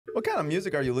What kind of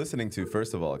music are you listening to,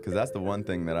 first of all? Because that's the one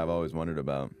thing that I've always wondered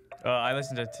about. I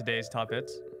listen to today's top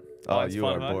hits. Oh, you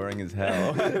are boring as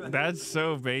hell. That's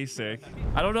so basic.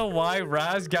 I don't know why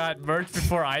Raz got merch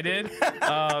before I did.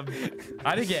 I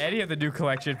didn't get any of the new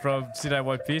collection from C9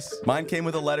 One Piece. Mine came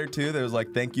with a letter, too, that was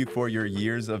like, thank you for your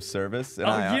years of service.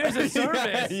 And years of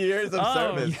service. Years of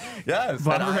service. Yes.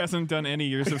 Blaber hasn't done any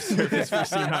years of service for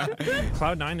C9.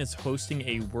 Cloud9 is hosting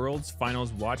a World's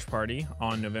Finals watch party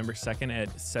on November 2nd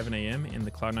at 7 a.m. in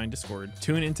the Cloud9 Discord.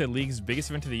 Tune into the league's biggest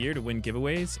event of the year to win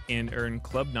giveaways and earn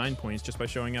Club 9 points just by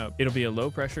showing up. It'll be a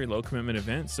low-pressure, low-commitment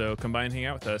event, so come by and hang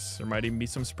out with us. There might even be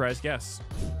some surprise guests.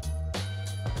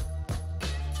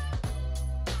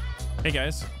 Hey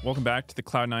guys, welcome back to the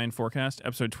Cloud9 Forecast,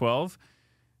 episode 12.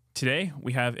 Today,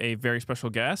 we have a very special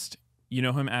guest. You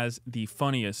know him as the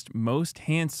funniest, most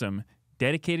handsome,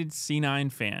 dedicated C9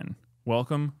 fan.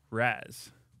 Welcome,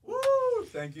 Raz. Woo!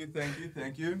 Thank you, thank you,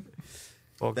 thank you.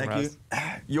 Welcome, Thank Raz. you.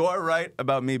 You are right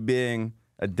about me being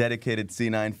a dedicated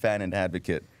C9 fan and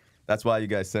advocate. That's why you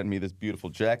guys sent me this beautiful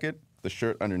jacket, the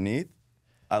shirt underneath.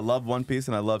 I love One Piece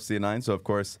and I love C9, so of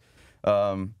course,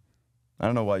 I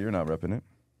don't know why you're not repping it.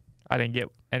 I didn't get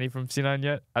any from C9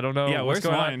 yet. I don't know Yeah, what's where's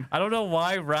going mine? on. I don't know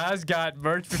why Raz got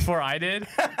merch before I did.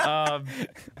 I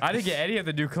didn't get any of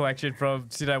the new collection from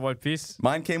C9 One Piece.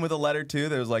 Mine came with a letter too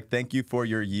that was like, thank you for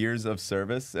your years of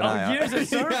service. And Years of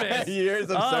service. Years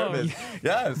of service.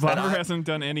 Yes. Blaber hasn't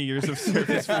done any years of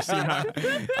service for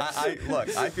C9.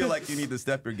 Look, I feel like you need to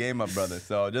step your game up, brother.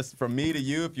 So just from me to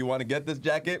you, if you want to get this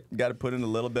jacket, you got to put in a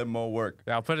little bit more work.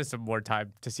 Yeah, I'll put in some more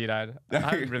time to C9. I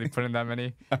haven't really put in that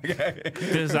many. Okay.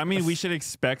 Does that mean we should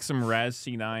expect some Raz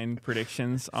C9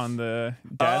 predictions on the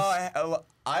desk?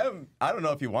 I don't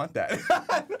know if you want that.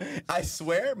 I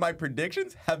swear my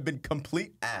predictions have been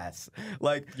complete ass.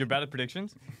 Like, You're bad at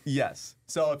predictions? yes.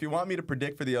 So if you want me to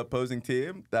predict for the opposing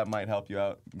team, that might help you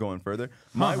out going further.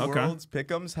 My okay. world's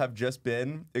pick'ems have just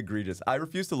been egregious. I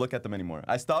refuse to look at them anymore.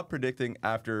 I stopped predicting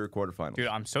after quarterfinals. Dude,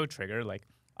 I'm so triggered. Like,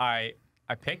 I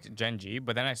picked Gen G,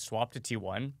 but then I swapped to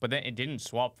T1, but then it didn't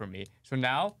swap for me.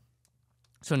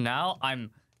 So now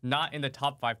I'm not in the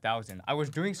top 5,000. I was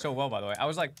doing so well, by the way. I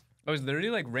was literally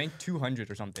like ranked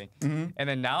 200 or something. And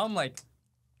then now I'm like,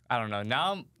 I don't know.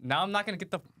 Now I'm not gonna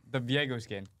get the Viego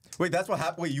skin. Wait, that's what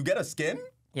happened? Wait, you get a skin?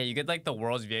 Yeah, you get like the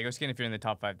world's Viego skin if you're in the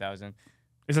top 5,000.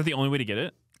 Is that the only way to get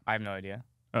it? I have no idea.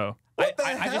 Oh. What the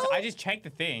hell? I just checked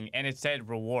the thing and it said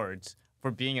rewards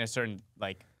for being in a certain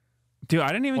like. Dude, I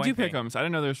didn't even do Point thing. pick'ems. I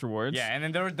didn't know there's rewards. Yeah, and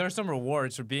then there's some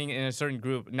rewards for being in a certain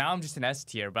group. Now I'm just an S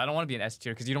tier, but I don't want to be an S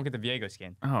tier because you don't get the Viego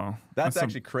skin. Oh. That's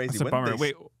actually crazy. That's a When bummer. did they-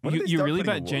 Wait, when did they you start really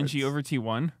putting bet Gen G awards? over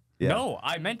T1? Yeah. No,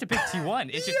 I meant to pick T1.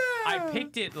 It's just I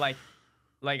picked it like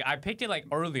I picked it like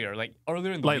earlier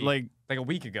in the week, like a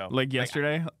week ago. Like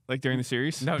yesterday? Like during the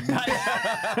series? No, not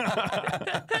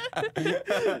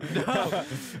no.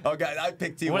 Oh, God, I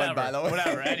picked T1, Whatever, by the way.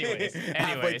 whatever. Anyways.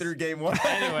 Halfway through game one.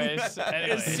 Anyways.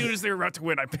 As soon as they were about to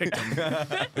win, I picked them.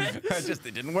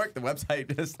 It didn't work. The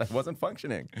website just wasn't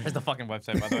functioning. It's the fucking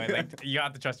website, by the way. Like, you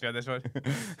have to trust me on this one.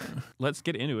 Let's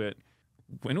get into it.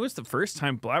 When was the first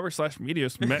time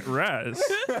Blaber/Meteos met Raz?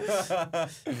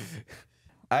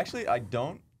 Actually, I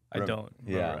don't. I don't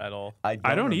remember at all. I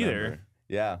don't remember. either.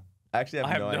 Yeah. Actually, I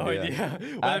have no idea.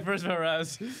 When I first met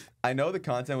Raz. I know the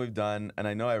content we've done, and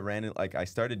I know I ran it. Like, I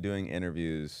started doing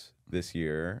interviews this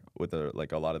year with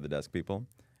a lot of the desk people.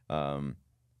 But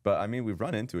I mean, we've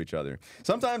run into each other.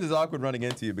 Sometimes it's awkward running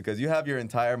into you because you have your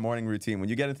entire morning routine. When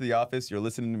you get into the office, you're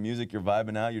listening to music, you're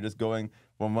vibing out, you're just going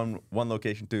from one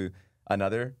location to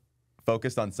another,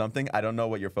 focused on something. I don't know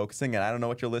what you're focusing, and I don't know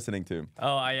what you're listening to.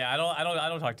 Oh yeah, I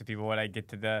don't talk to people when I get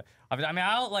to the office. I mean,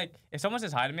 I don't like if someone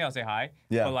says hi to me, I'll say hi.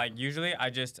 Yeah. But like usually, I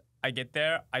get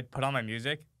there, I put on my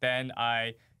music, then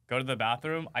I go to the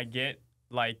bathroom, I get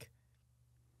like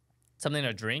something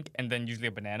to drink, and then usually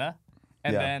a banana,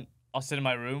 and then I'll sit in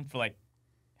my room for like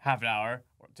half an hour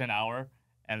to an hour,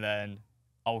 and then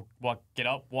I'll get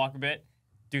up, walk a bit,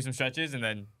 do some stretches, and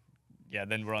then. Yeah,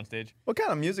 then we're on stage. What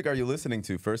kind of music are you listening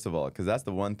to, first of all? Because that's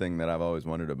the one thing that I've always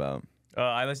wondered about.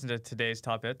 I listen to today's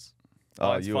top hits.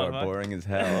 Oh, it's you fun, are boring as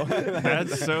hell.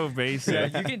 That's so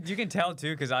basic. Yeah, you can tell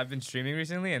too because I've been streaming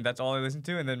recently and that's all I listen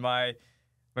to. And then my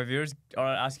viewers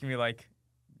are asking me like,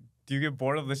 "Do you get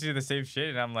bored of listening to the same shit?"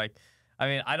 And I'm like, I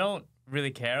mean, I don't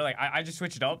really care. Like I just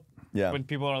switch it up. Yeah. When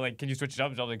people are like, "Can you switch it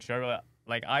up?" So I'm like, "Sure." But,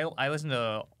 like I listen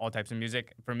to all types of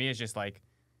music. For me, it's just like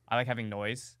I like having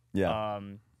noise. Yeah.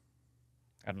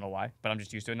 I don't know why, but I'm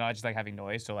just used to it now. I just like having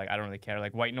noise, so like I don't really care.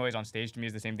 Like white noise on stage to me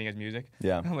is the same thing as music.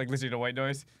 Yeah. I'm like listening to white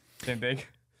noise, same thing.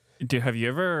 Have you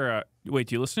ever wait?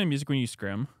 Do you listen to music when you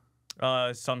scrim?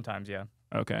 Sometimes, yeah.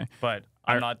 Okay. But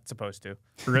I'm not supposed to.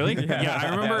 Really? Yeah, I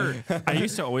remember I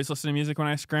used to always listen to music when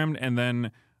I scrimmed, and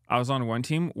then I was on one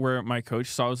team where my coach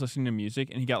saw I was listening to music,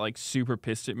 and he got like super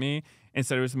pissed at me and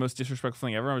said it was the most disrespectful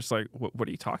thing ever. I was just like, what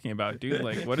are you talking about, dude?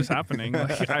 Like, what is happening?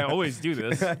 Like, I always do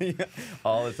this. Yeah,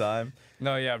 all the time.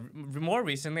 No, yeah. More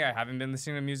recently, I haven't been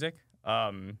listening to music.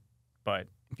 But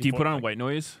Do you put on like, white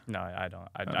noise? No, I don't.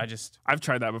 I just. I've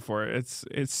tried that before. It's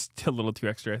a little too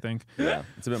extra, I think. Yeah,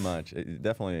 it's a bit much. It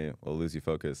definitely will lose you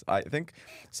focus. I think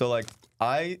so. Like,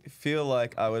 I feel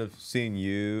like I would have seen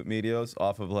you, Meteos,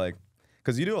 off of like,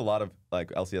 because you do a lot of like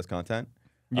LCS content.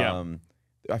 Yeah.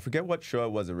 I forget what show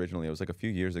it was originally. It was like a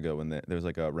few years ago when there was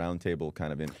like a roundtable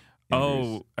kind of interviews.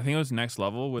 Oh, I think it was Next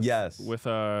Level with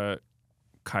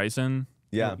Kaizen.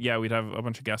 Yeah. Yeah, we'd have a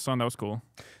bunch of guests on. That was cool.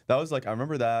 That was like, I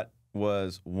remember that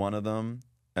was one of them.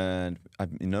 And I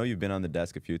know you've been on the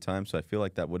desk a few times, so I feel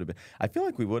like that would have been, I feel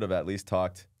like we would have at least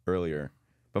talked earlier.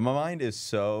 But my mind is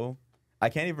so, I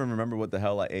can't even remember what the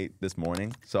hell I ate this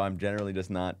morning. So I'm generally just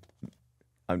not,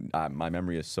 my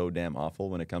memory is so damn awful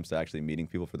when it comes to actually meeting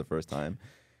people for the first time.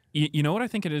 You know what I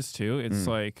think it is too? It's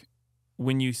like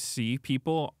when you see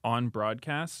people on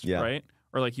broadcast, right?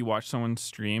 Or like you watch someone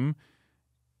stream,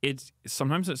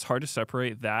 sometimes it's hard to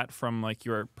separate that from like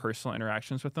your personal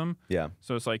interactions with them. Yeah.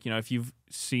 So it's like, you know, if you've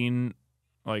seen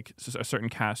like a certain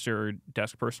caster or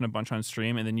desk person a bunch on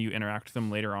stream and then you interact with them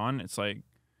later on, it's like,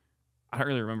 I don't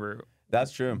really remember.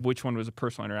 That's true. Which one was a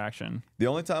personal interaction? The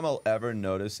only time I'll ever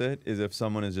notice it is if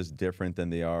someone is just different than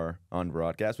they are on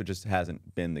broadcast, which just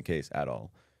hasn't been the case at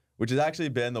all. Which has actually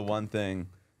been the one thing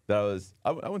that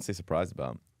I wouldn't say surprised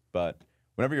about, but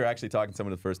whenever you're actually talking to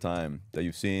someone the first time that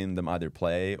you've seen them either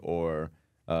play or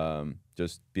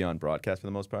just be on broadcast for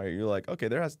the most part, you're like, okay,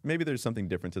 maybe there's something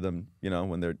different to them, you know,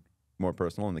 when they're more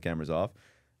personal and the camera's off.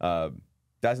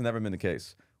 That's never been the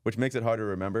case, which makes it harder to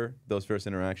remember those first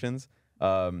interactions.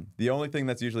 The only thing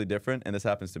that's usually different, and this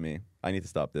happens to me, I need to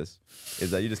stop this, is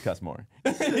that you just cuss more.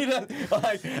 That's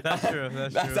true.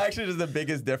 That's actually just the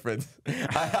biggest difference.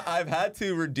 I've had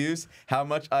to reduce how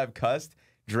much I've cussed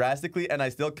drastically, and I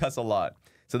still cuss a lot.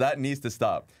 So that needs to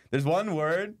stop. There's one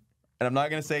word, and I'm not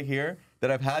going to say here, that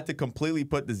I've had to completely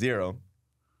put to zero.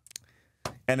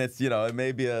 And it's, you know, it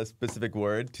may be a specific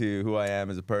word to who I am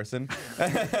as a person.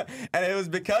 And it was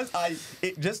because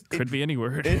could be any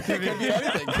word. It could be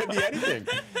anything. Could be anything.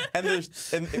 And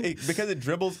because it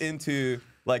dribbles into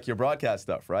like your broadcast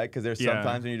stuff, right? Because there's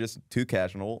sometimes when you're just too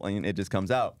casual and it just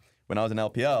comes out. When I was in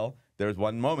LPL, there was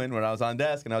one moment when I was on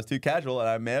desk and I was too casual and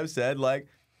I may have said like,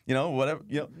 you know, whatever,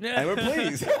 you know, and we're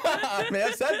pleased. I may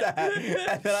have said that.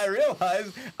 And then I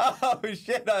realized, oh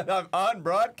shit, I'm on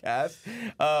broadcast.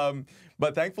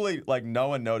 But thankfully, like, no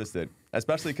one noticed it,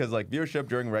 especially because, like, viewership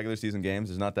during regular season games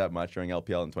is not that much during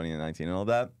LPL in 2019 and all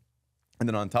that. And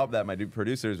then on top of that, my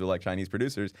producers were, like, Chinese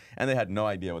producers, and they had no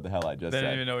idea what the hell I just said. They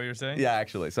didn't even know what you were saying? Yeah,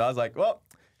 actually. So I was like, well,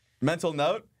 mental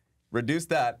note, reduce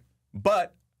that.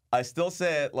 But I still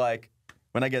say it, like,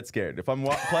 when I get scared. If I'm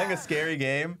playing a scary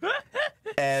game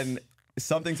and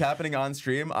something's happening on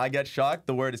stream, I get shocked,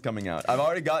 the word is coming out. I've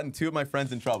already gotten 2 of my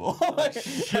friends in trouble.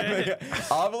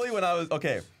 Obviously, when I was,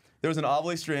 okay. There was an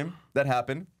Ovely stream that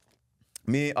happened.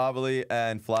 Me, Ovely,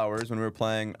 and Flowers when we were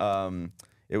playing.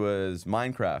 It was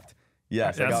Minecraft.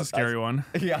 Yes, that's a scary one.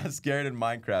 Yeah, I was scared in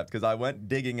Minecraft because I went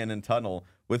digging in a tunnel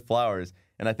with Flowers,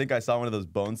 and I think I saw one of those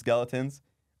bone skeletons,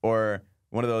 or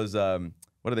one of those.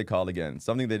 What are they called again?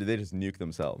 Something they just nuke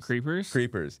themselves. Creepers.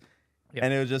 Creepers. Yep.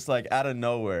 And it was just like out of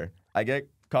nowhere. I get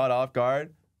caught off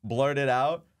guard, blurt it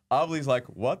out. Ovely's like,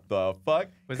 what the fuck?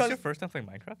 Was this your first time playing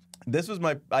Minecraft? This was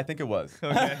I think it was.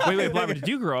 Okay. Wait, Blaber, did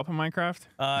you grow up in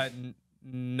Minecraft?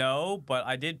 No, but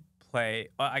I did play.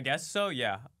 I guess so,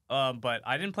 yeah. But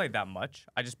I didn't play that much.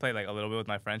 I just played like a little bit with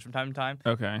my friends from time to time.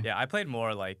 Okay. Yeah, I played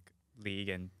more like League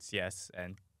and CS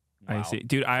and WoW. I see.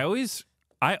 Dude, I always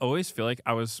feel like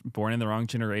I was born in the wrong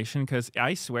generation because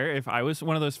I swear if I was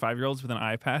one of those 5-year-olds with an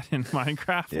iPad in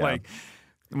Minecraft, like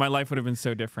my life would have been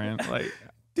so different. Like,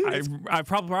 dude, I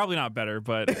probably not better,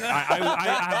 but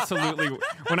I absolutely,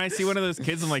 when I see one of those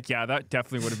kids, I'm like, yeah, that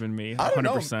definitely would have been me, 100%. I don't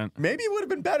know. Maybe it would have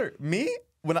been better. Me,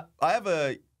 when I have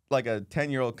a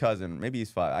 10-year-old cousin, maybe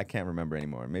he's 5. I can't remember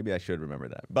anymore. Maybe I should remember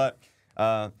that. But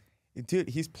dude,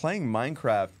 he's playing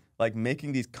Minecraft, like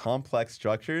making these complex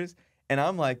structures. And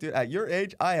I'm like, dude, at your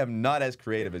age, I am not as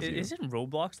creative as you. Isn't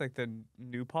Roblox like the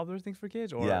new popular thing for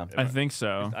kids? Or yeah, I think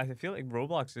so. I feel like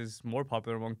Roblox is more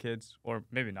popular among kids, or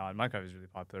maybe not. Minecraft is really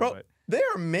popular. Bro, but they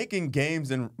are making games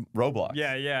in Roblox.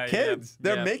 Yeah. Kids,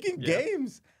 they're making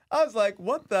games. I was like,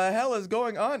 what the hell is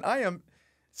going on?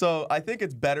 So I think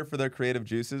it's better for their creative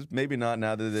juices. Maybe not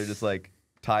now that they're just like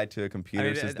tied to a computer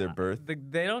I mean, since their birth.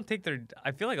 They don't take their.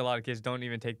 I feel like a lot of kids don't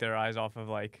even take their eyes off of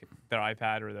like their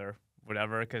iPad or their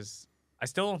whatever. Because I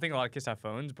still don't think a lot of kids have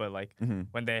phones, but like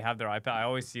when they have their iPad, I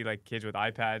always see like kids with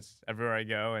iPads everywhere I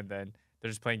go, and then they're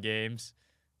just playing games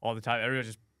all the time. Everyone's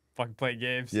just fucking playing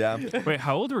games. Yeah. Wait,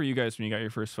 how old were you guys when you got your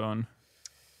first phone?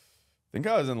 I think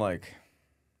I was in like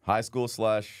high school /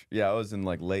 I was in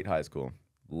like late high school.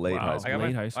 Late Wow. high school.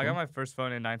 Late high school. I got my first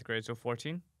phone in 9th grade, so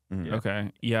 14. Yeah.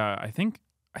 Okay. Yeah, I think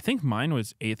mine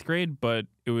was 8th grade, but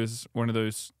it was one of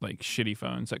those like shitty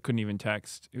phones that couldn't even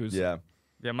text. It was Yeah.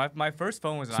 Yeah, my first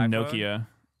phone was an some iPhone. Nokia.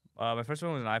 My first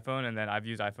phone was an iPhone, and then I've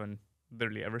used iPhone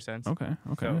literally ever since. Okay.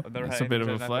 So I've never That's had a bit of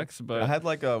anything a besides flex, I but had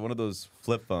like one of those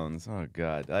flip phones. Oh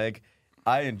god.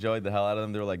 I enjoyed the hell out of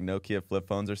them. They were like Nokia flip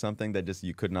phones or something that just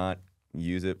you could not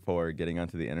use it for getting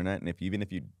onto the internet, and even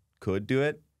if you could do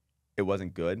it, it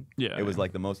wasn't good. yeah, It was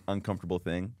like the most uncomfortable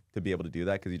thing to be able to do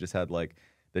that because you just had like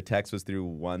the text was through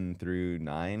 1 through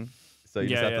 9. So you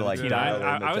just have to like the T9. dial in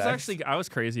the I was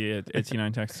crazy at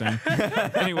T9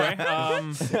 texting. Anyway,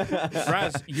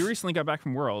 Raz, you recently got back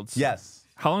from Worlds. Yes.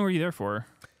 How long were you there for?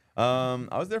 I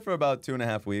was there for about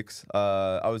 2.5 weeks.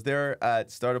 I was there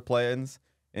at start of play-ins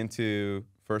into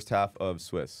first half of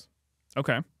Swiss.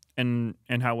 Okay. And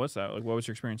how was that? Like, what was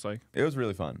your experience like? It was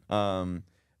really fun.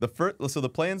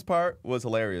 The play-ins part was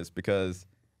hilarious because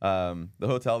the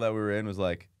hotel that we were in was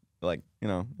like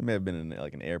it may have been in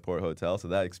like an airport hotel. So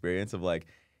that experience of like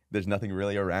there's nothing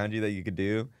really around you that you could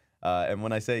do. And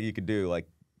when I say you could do, like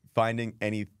finding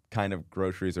any kind of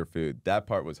groceries or food, that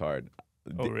part was hard.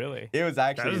 Oh, really? It was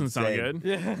actually That doesn't insane. sound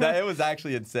good. Yeah. It was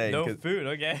actually insane. No food,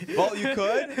 okay. Well, you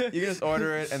can just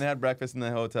order it, and they had breakfast in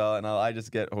the hotel, and I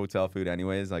just get hotel food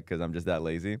anyways, like because I'm just that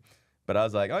lazy. But I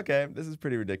was like, okay, this is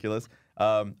pretty ridiculous.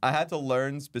 I had to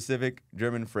learn specific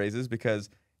German phrases because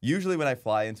usually when I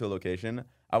fly into a location,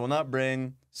 I will not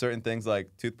bring certain things like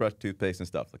toothbrush, toothpaste, and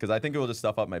stuff because I think it will just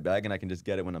stuff up my bag and I can just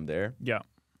get it when I'm there. Yeah.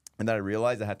 And then I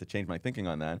realized I had to change my thinking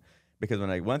on that because when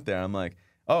I went there, I'm like,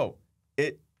 oh,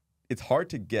 it's hard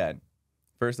to get,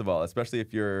 first of all, especially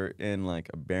if you're in like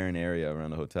a barren area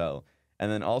around the hotel.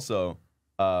 And then also,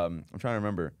 I'm trying to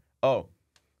remember. Oh,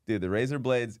 dude, the razor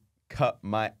blades cut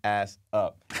my ass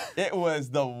up. It was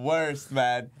the worst,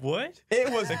 man. What? It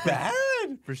was bad.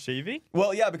 For shaving?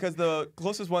 Well, yeah, because the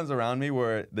closest ones around me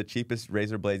were the cheapest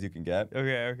razor blades you can get.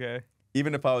 Okay.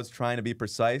 Even if I was trying to be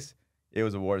precise, it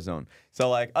was a war zone. So,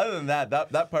 like, other than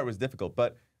that part was difficult.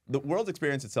 But the World's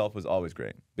experience itself was always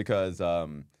great because,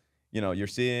 you're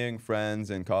seeing friends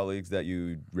and colleagues that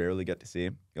you rarely get to see.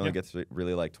 You only get to see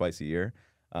really like twice a year.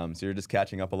 So you're just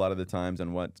catching up a lot of the times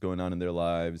on what's going on in their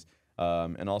lives.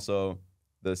 And also,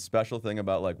 the special thing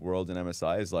about like Worlds and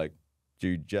MSI is like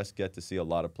you just get to see a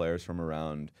lot of players from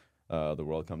around the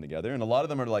world come together, and a lot of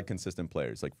them are like consistent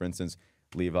players. Like for instance,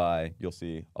 Levi, you'll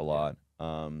see a lot.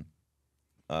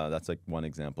 That's like one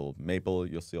example. Maple,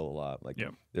 you'll see a lot. Like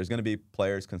there's going to be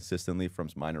players consistently from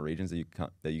minor regions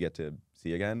that you get to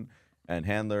see again, and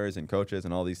handlers and coaches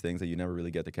and all these things that you never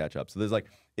really get to catch up. So there's like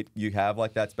you have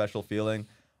like that special feeling,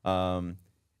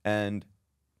 and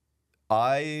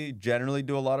I generally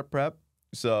do a lot of prep.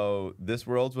 So this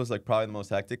Worlds was like probably the most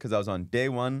hectic because I was on day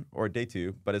 1 or day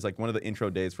 2, but it's like one of the intro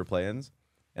days for play-ins,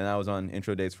 and I was on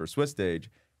intro days for Swiss stage,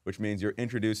 which means you're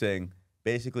introducing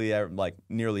basically like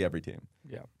nearly every team.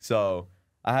 Yeah. So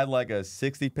I had like a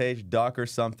 60-page doc or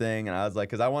something, and I was like,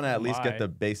 because I want to at least get the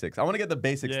basics. I want to get the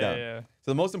basics down. Yeah.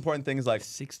 So the most important thing is like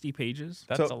 60 pages?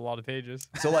 That's a lot of pages.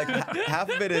 So like half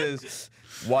of it is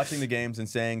watching the games and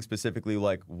saying specifically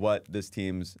like what this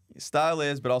team's style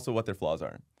is, but also what their flaws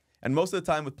are. And most of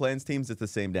the time with play-ins teams, it's the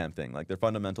same damn thing. Like their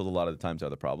fundamentals a lot of the times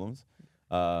are the problems.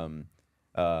 And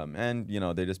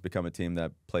they just become a team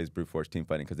that plays brute force team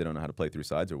fighting because they don't know how to play through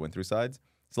sides or win through sides.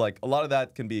 So like a lot of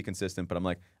that can be consistent, but I'm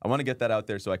like, I want to get that out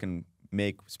there so I can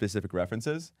make specific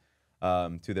references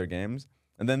to their games.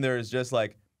 And then there's just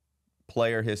like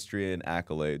player history and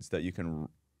accolades that you can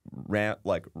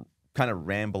kind of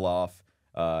ramble off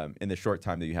in the short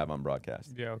time that you have on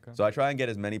broadcast. Yeah, okay. So I try and get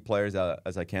as many players out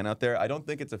as I can out there. I don't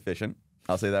think it's efficient.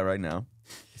 I'll say that right now.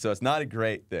 So it's not a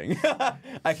great thing.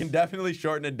 I can definitely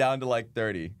shorten it down to like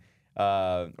 30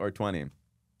 or 20.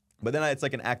 But then it's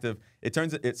like an active,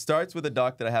 it starts with a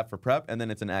doc that I have for prep, and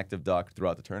then it's an active doc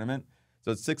throughout the tournament.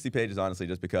 So it's 60 pages, honestly,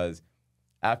 just because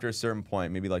after a certain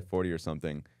point, maybe like 40 or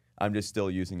something, I'm just still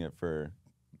using it for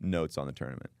notes on the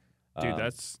tournament. Dude,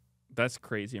 that's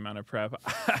crazy amount of prep.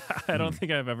 I don't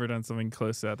think I've ever done something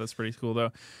close to that. That's pretty cool,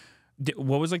 though.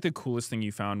 What was like the coolest thing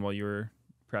you found while you were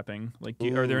prepping? Like,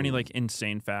 are there any like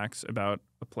insane facts about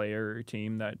a player or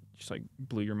team that just like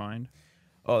blew your mind?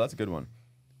 Oh, that's a good one.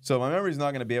 So my memory's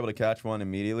not going to be able to catch one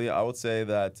immediately. I would say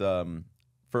that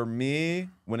for me,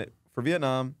 for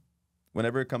Vietnam,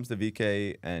 whenever it comes to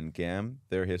VK and GAM,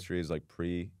 their history is like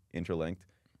pre-interlinked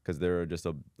because there are just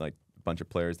a bunch of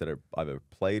players that are either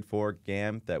played for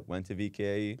GAM that went to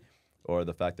VK, or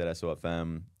the fact that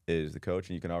SOFM is the coach,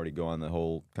 and you can already go on the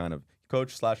whole kind of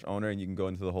coach/owner, and you can go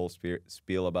into the whole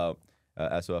spiel about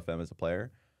SOFM as a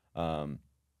player. And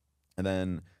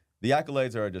then the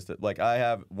accolades are just like, I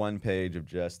have one page of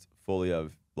just fully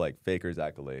of like Faker's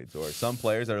accolades, or some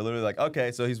players that are literally like,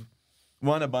 okay, so he's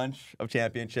won a bunch of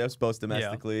championships, both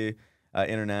domestically,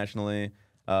 internationally.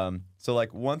 So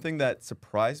like one thing that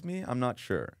surprised me, I'm not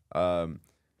sure.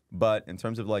 But in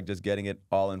terms of like just getting it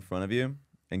all in front of you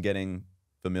and getting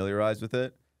familiarized with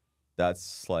it,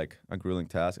 that's like a grueling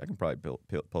task. I can probably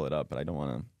pull it up, but I don't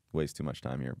want to waste too much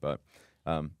time here. But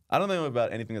I don't know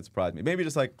about anything that surprised me. Maybe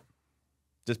just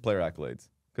player accolades.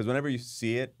 Because whenever you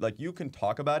see it, like you can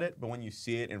talk about it, but when you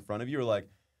see it in front of you, you're like,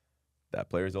 that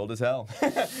player's old as hell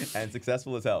and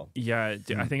successful as hell. Yeah,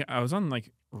 I think I was on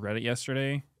like Reddit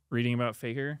yesterday reading about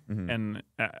Faker, and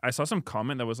I saw some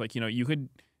comment that was like, you could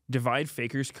divide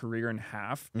Faker's career in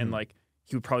half, and like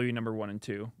he would probably be number 1 and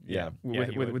 2.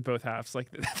 With both halves.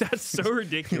 Like that's so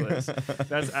ridiculous.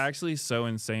 That's actually so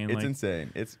insane. It's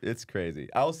insane. It's crazy.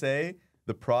 I'll say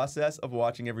the process of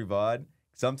watching every VOD,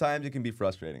 sometimes it can be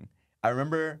frustrating. I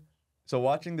remember, so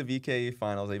watching the VKE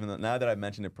finals, even though now that I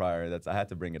mentioned it prior, I had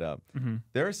to bring it up.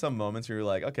 There are some moments where you're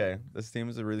like, okay, this team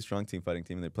is a really strong team fighting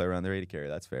team, and they play around their AD carry.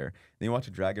 That's fair. Then you watch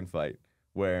a dragon fight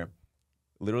where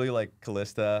literally like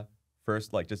Kalista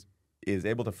first like just is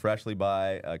able to freshly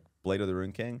buy a Blade of the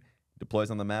Rune King,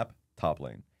 deploys on the map, top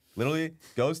lane. Literally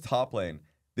goes top lane.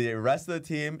 The rest of the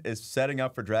team is setting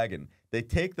up for dragon. They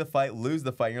take the fight, lose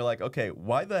the fight, and you're like, okay,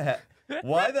 why the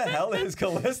hell is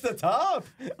Kalista top?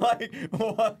 Like,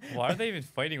 what? Why are they even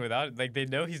fighting without? Like, they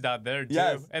know he's not there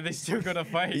too, and they still gonna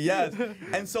fight. Yes,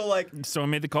 and so like,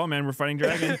 someone made the call, man. We're fighting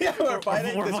dragon. Yeah, we're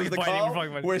fighting. We're This was the fighting,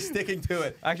 call. We're sticking to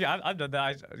it. Actually, I've done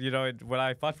that. When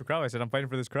I fought for crab, I said I'm fighting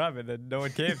for this crab, and then no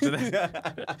one came. So then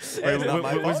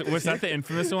Was that the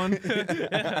infamous one?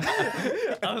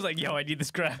 I was like, yo, I need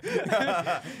this crab.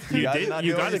 You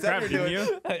got the crab, didn't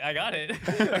you? I got it.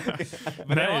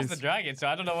 But I lost the dragon, so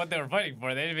I don't know what they were fighting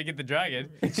for. They didn't even get the dragon.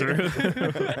 True.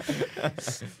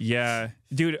 Yeah,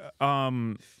 dude.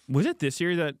 Was it this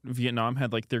year that Vietnam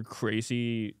had like their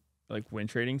crazy like win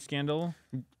trading scandal?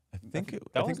 I think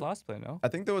that was last play, no? I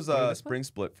think there was a spring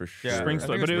split for sure. Yeah, spring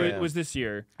split, but it was this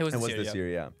year. It was this year,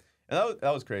 yeah. And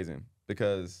that was crazy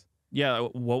because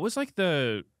what was like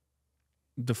the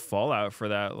fallout for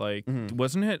that? Like,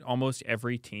 wasn't it almost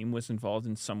every team was involved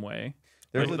in some way?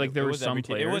 There were some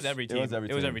players. It was every team.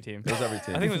 It was every team.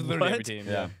 I think it was literally every team.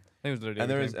 Yeah. I think it was literally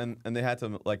every team. And they had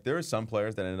to like there were some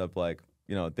players that ended up like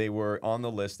they were on the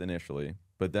list initially,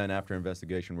 but then after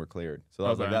investigation were cleared. So I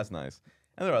was like, that's nice.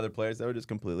 And there are other players that were just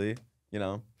completely,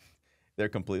 they're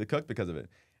completely cooked because of it.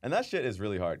 And that shit is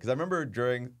really hard because I remember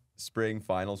during spring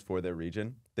finals for their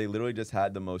region, they literally just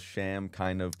had the most sham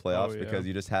kind of playoffs because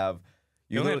you just have.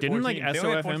 Didn't like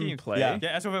SOFM play? Yeah,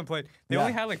 SOFM played. They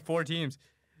only had like 4 teams.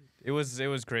 It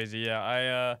was crazy.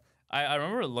 Yeah, I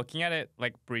remember looking at it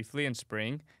like briefly in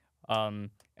spring, and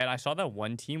I saw that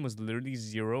one team was literally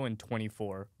 0-24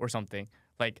 or something.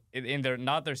 Like in their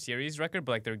not their series record,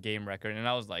 but like their game record. And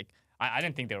I was like, I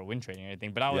didn't think they were win trading or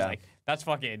anything, but I was like, that's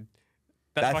making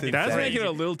it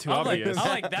a little too obvious. I'm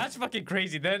like, that's fucking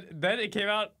crazy. Then it came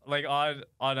out like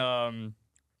on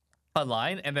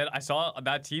online, and then I saw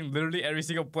that team, literally every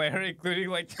single player, including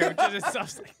like coaches and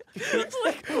stuff.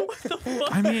 Like, what the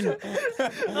fuck? I mean,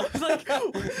 I was like,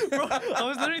 bro, I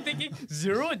was literally thinking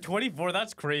 0-24.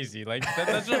 That's crazy. Like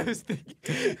that's what I was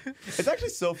thinking. It's actually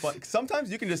so fun. Sometimes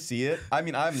you can just see it. I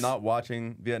mean, I'm not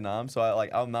watching Vietnam, so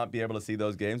I'll not be able to see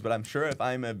those games. But I'm sure if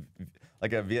I'm a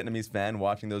Vietnamese fan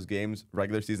watching those games,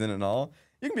 regular season and all,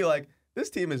 you can be like, this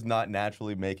team is not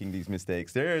naturally making these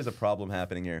mistakes. There is a problem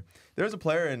happening here. There was a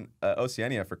player in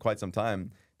Oceania for quite some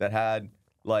time that had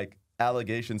like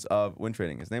allegations of win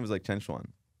trading. His name was like Chen Xuan.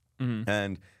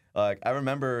 And I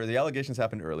remember the allegations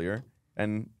happened earlier,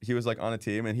 and he was like on a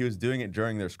team, and he was doing it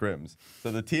during their scrims.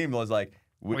 So the team was like,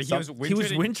 wait, he was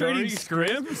win trading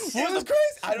scrims? What was crazy?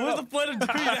 I don't know. What was the plan of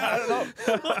doing that? I don't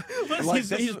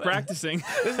know. He's practicing.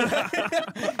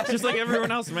 Just like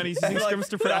everyone else, man. He's using scrims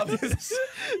to practice.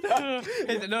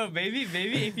 No, maybe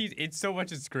if he's in so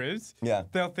much in scrims,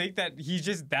 they'll think that he's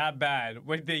just that bad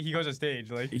when he goes on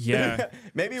stage. Like,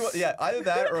 maybe either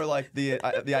that or like the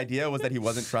idea was that he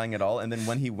wasn't trying at all, and then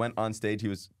when he went on stage, he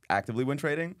was actively win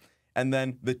trading, and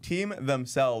then the team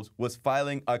themselves was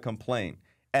filing a complaint,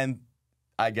 and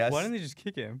I guess. Why didn't they just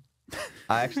kick him?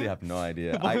 I actually have no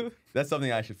idea. That's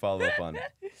something I should follow up on.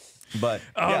 But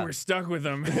Oh, yeah. we're stuck with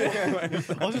him.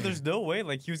 Also, there's no way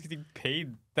like he was getting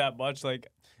paid that much. Like,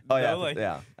 Oh yeah, no, like,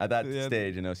 At that yeah.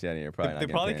 stage in Oceania, you're probably they not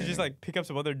probably getting could just paid like pick up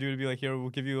some other dude and be like, here, we'll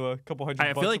give you a couple $100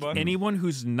 I feel like a month. anyone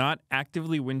who's not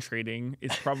actively win trading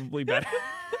is probably better.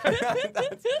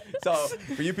 So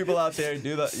for you people out there,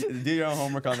 do your own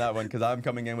homework on that one, because I'm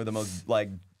coming in with the most like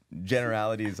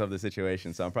generalities of the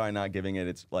situation. So I'm probably not giving it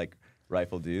its like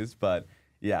rightful dues. But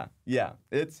yeah,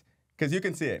 it's because you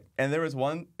can see it. And there was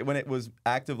one when they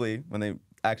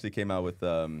actually came out with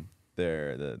the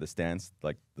stance,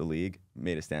 like the league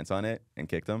made a stance on it and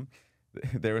kicked them.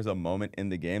 There was a moment in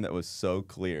the game that was so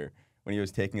clear when he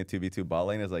was taking a 2v2 bot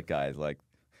lane. I was like, guys, like,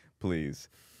 please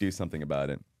do something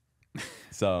about it.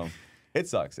 So it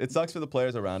sucks. It sucks for the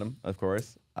players around him, of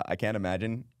course. I can't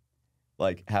imagine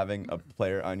like having a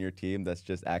player on your team that's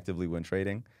just actively win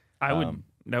trading.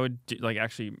 That would like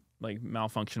actually like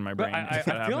malfunction my brain. But if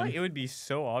that I feel like happened. it would be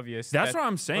so obvious. That's that, what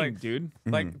I'm saying, like, dude.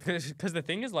 Like, because the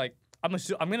thing is, like, I'm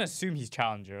gonna assume he's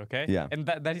challenger, okay? Yeah. And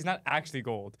that he's not actually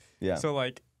gold. Yeah. So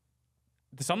like,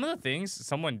 some of the things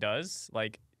someone does,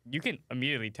 like, you can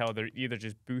immediately tell they're either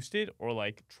just boosted or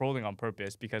like trolling on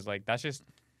purpose, because like that's just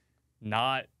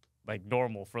not like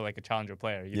normal for like a challenger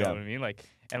player. You know what I mean? Like,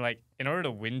 and like in order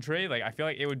to win trade, like I feel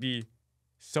like it would be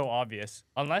so obvious,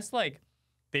 unless like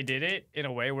they did it in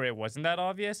a way where it wasn't that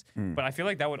obvious. But I feel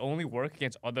like that would only work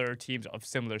against other teams of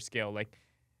similar scale. Like,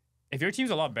 if your team's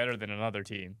a lot better than another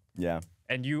team,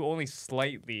 and you only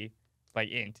slightly like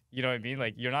int, you know what I mean?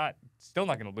 Like, you're still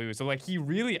not gonna lose. So like, he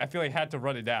really, I feel like, had to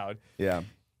run it down.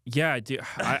 Yeah, dude.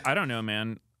 I don't know,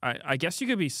 man. I guess you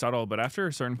could be subtle, but after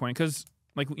a certain point, because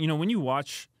like, you know, when you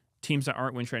watch teams that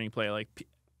aren't win trading play, like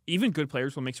even good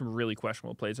players will make some really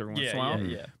questionable plays every once in a while.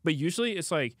 Yeah. But usually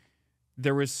it's like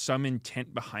there was some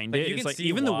intent behind it. You It's can like see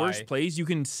even the why. worst plays, you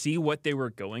can see what they were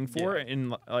going for,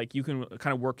 and like you can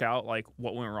kind of work out like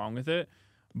what went wrong with it.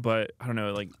 But I don't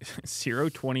know, like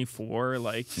 0-24,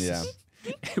 like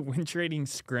win trading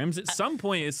scrims. At some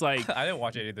point, it's like I didn't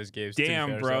watch any of those games. to be damn,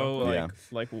 fair, bro. so.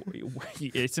 Like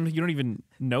it's something you don't even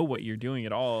know what you're doing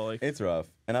at all. Like It's rough.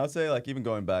 And I would say, like, even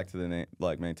going back to the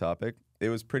main topic, it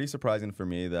was pretty surprising for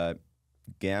me that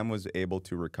GAM was able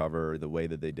to recover the way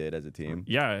that they did as a team.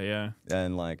 yeah.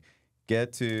 And like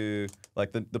get to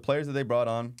like the players that they brought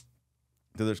on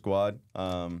to their squad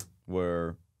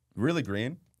were really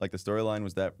green. Like the storyline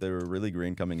was that they were really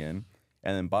green coming in.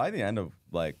 And then by the end of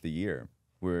like the year,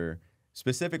 we're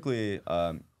specifically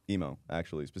Emo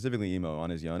on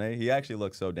his Yone. He actually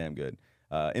looks so damn good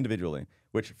individually,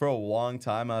 which for a long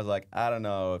time I was like, I don't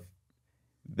know if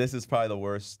this is probably the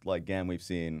worst like GAM we've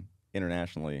seen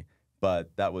internationally,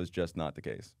 but that was just not the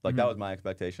case. Like that was my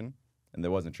expectation, and that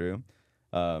wasn't true.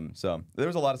 So there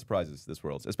was a lot of surprises this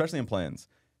Worlds, especially in plans.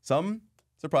 Some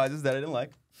surprises that I didn't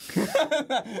like.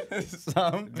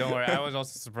 Some. Don't worry, I was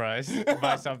also surprised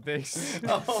by some things.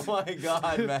 Oh my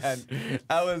god, man!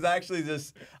 I was actually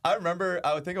I remember.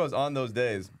 I would think I was on those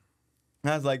days.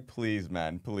 And I was like, please,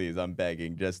 man, please, I'm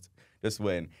begging, just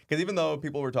win. Because even though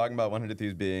people were talking about 100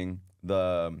 Thieves being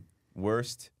the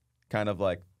worst kind of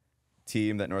like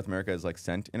team that North America has like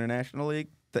sent internationally,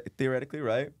 theoretically,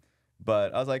 right?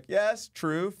 But I was like, yes,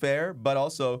 true, fair, but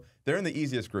also they're in the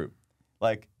easiest group.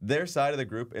 Like their side of the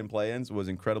group in play-ins was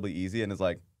incredibly easy, and it's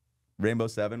like Rainbow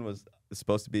Seven was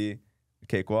supposed to be a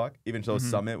cakewalk, even though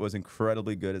Summit was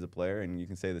incredibly good as a player, and you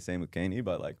can say the same with Kaney,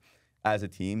 but like as a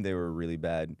team, they were a really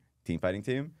bad team fighting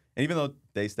team. And even though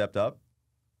they stepped up,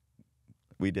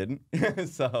 we didn't.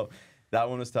 So that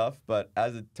one was tough. But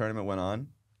as the tournament went on,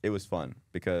 it was fun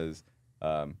because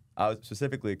I was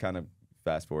specifically kind of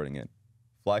fast forwarding it.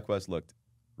 FlyQuest looked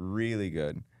really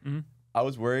good. I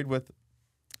was worried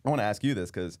I want to ask you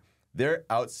this because their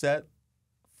outset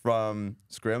from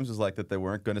scrims was like that they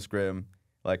weren't going to scrim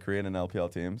like Korean and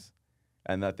LPL teams,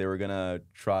 and that they were going to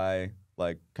try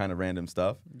like kind of random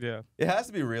stuff. Yeah. It has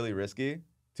to be really risky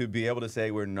to be able to say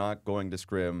we're not going to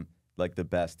scrim like the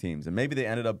best teams. And maybe they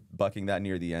ended up bucking that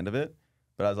near the end of it.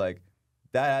 But I was like,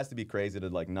 that has to be crazy to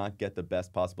like not get the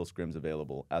best possible scrims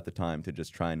available at the time to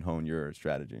just try and hone your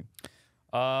strategy.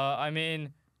 I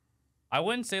mean, I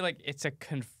wouldn't say like it's a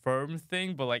confirmed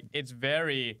thing, but like it's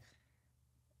very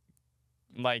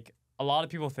like a lot of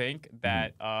people think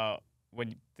that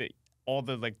when all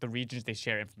the like the regions, they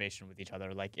share information with each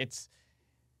other. Like it's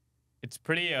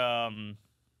pretty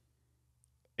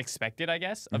expected, I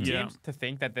guess, of teams to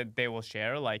think that they will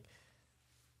share. Like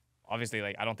obviously,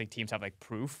 like I don't think teams have like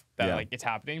proof that like it's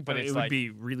happening, but it's it would like be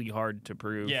really hard to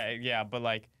prove. Yeah, but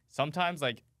like sometimes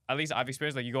like at least I've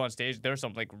experienced like you go on stage, there's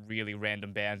some like really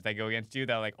random bands that go against you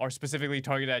that like are specifically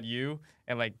targeted at you,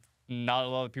 and like not a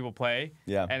lot of people play.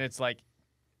 Yeah. And it's like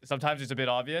sometimes it's a bit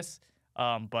obvious.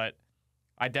 But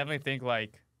I definitely think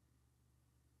like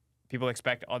people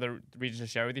expect other regions to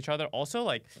share with each other. Also,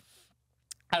 like,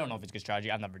 I don't know if it's good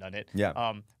strategy. I've never done it.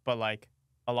 Yeah. But like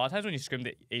a lot of times when you scrim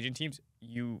the Asian teams,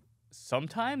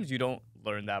 sometimes you don't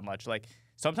learn that much. Like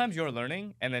sometimes you're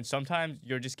learning, and then sometimes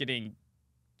you're just getting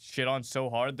shit on so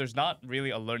hard. There's not really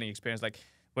a learning experience. Like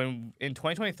when in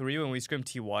 2023 when we scrimmed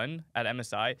T1 at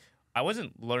MSI, I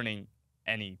wasn't learning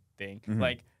anything.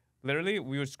 Like literally,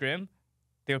 we would scrim.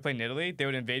 They would play Nidalee. They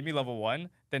would invade me level 1.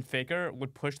 Then Faker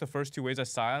would push the first 2 waves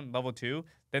as Sion level 2.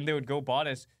 Then they would go bot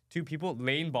as 2 people,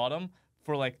 lane bottom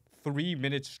for like 3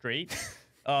 minutes straight.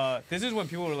 This is when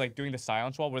people were like doing the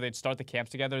Sion swap where they'd start the camps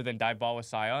together, then dive bot with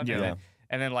Sion. Yeah.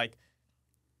 And then like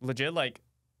legit like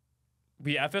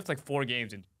we FF'd like 4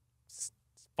 games in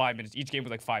 5 minutes. Each game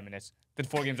was like 5 minutes. Then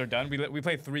 4 games are done. We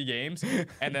played 3 games,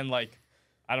 and then like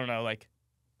I don't know, like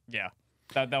yeah.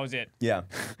 That was it. Yeah.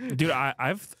 Dude,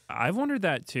 I've wondered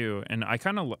that too, and I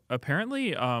kind of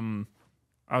apparently I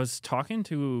was talking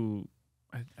to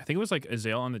I think it was like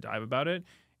Azael on the dive about it,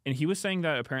 and he was saying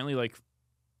that apparently like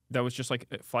that was just like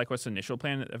FlyQuest's initial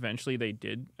plan. Eventually they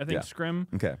did scrim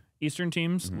Eastern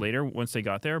teams later once they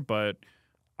got there, but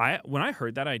when I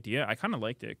heard that idea, I kind of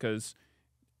liked it because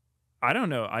I don't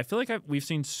know, I feel like we've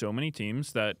seen so many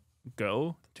teams that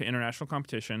go to international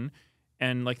competition.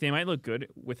 And, like, they might look good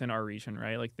within our region,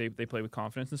 right? Like, they play with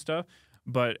confidence and stuff.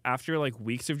 But after, like,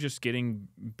 weeks of just getting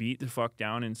beat the fuck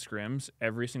down in scrims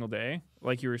every single day,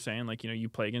 like you were saying, like, you know, you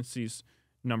play against these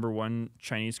 #1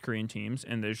 Chinese, Korean teams,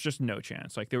 and there's just no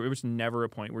chance. Like, there was never a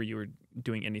point where you were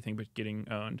doing anything but getting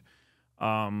owned.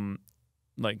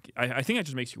 Like, I think that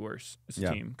just makes you worse as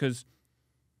a team. Because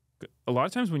a lot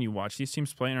of times when you watch these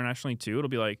teams play internationally, too, it'll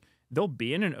be like, they'll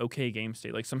be in an okay game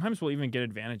state. Like sometimes we'll even get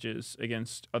advantages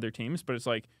against other teams, but it's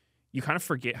like you kind of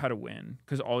forget how to win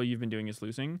because all you've been doing is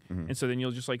losing. And so then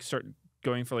you'll just like start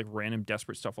going for like random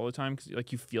desperate stuff all the time because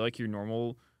like you feel like your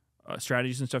normal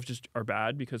strategies and stuff just are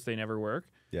bad because they never work.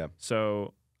 Yeah.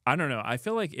 So I don't know. I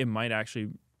feel like it might actually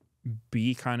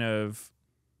be kind of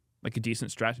like a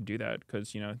decent strat to do that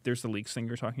because, you know, there's the leaks thing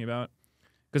you're talking about.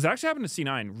 Because it actually happened to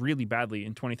C9 really badly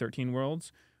in 2013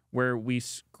 Worlds. Where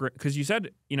because you said,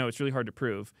 you know, it's really hard to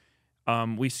prove.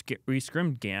 We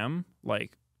scrimmed GAM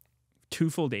like 2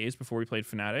 full days before we played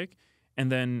Fnatic. And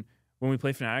then when we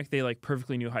played Fnatic, they like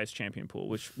perfectly knew highest champion pool,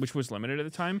 which was limited at the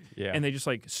time. Yeah. And they just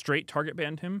like straight target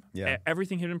banned him. Yeah.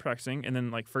 Everything hit him practicing and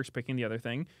then like first picking the other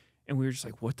thing. And we were just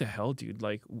like, what the hell, dude?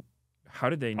 Like, how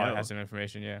did they know? Probably has some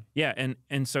information, yeah. Yeah,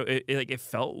 and so it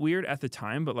felt weird at the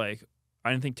time, but like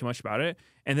I didn't think too much about it.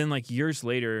 And then like years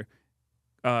later,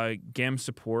 GAM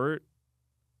support,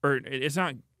 or it's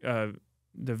not the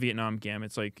Vietnam GAM,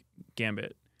 it's like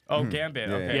Gambit. Oh, Gambit.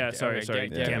 Yeah, Okay. Yeah, sorry,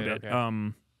 Gambit.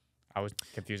 Okay. I was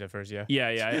confused at first. Yeah.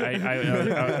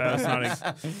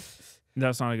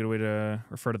 That's not a good way to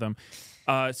refer to them.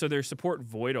 So their support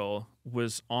Voidal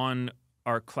was on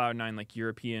our Cloud9 like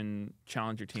European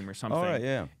Challenger team or something. All right,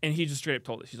 yeah. And he just straight up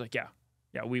told us, he's like, yeah,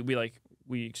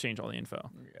 we exchange all the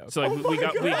info. Yeah. So like we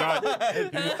got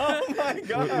Oh my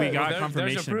god. we got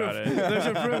confirmation about it. There's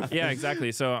your proof. Yeah,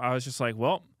 exactly. So I was just like,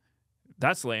 well,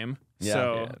 that's lame. Yeah.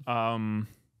 So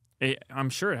I'm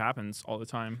sure it happens all the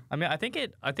time. I mean, I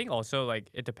think also like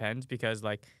it depends because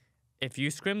like if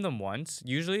you scrim them once,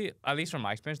 usually at least from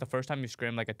my experience, the first time you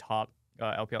scrim like a top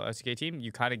LPL SK team,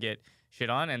 you kind of get shit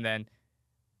on, and then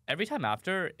every time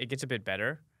after it gets a bit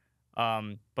better.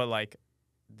 But like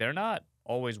they're not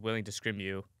always willing to scrim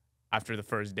you after the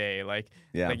first day. Like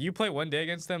you play one day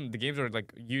against them, the games are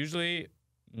like usually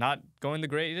not going the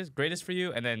greatest for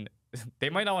you, and then they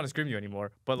might not want to scrim you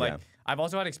anymore. But like I've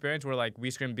also had experience where like we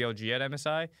scrimmed BLG at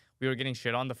MSI, we were getting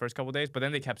shit on the first couple days, but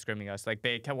then they kept scrimming us. Like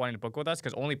they kept wanting to book with us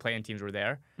because only play-in teams were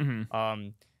there.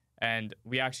 And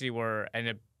we actually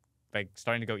ended up like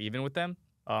starting to go even with them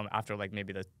after like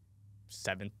maybe the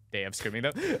 7th day of scrimming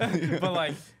them. But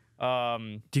like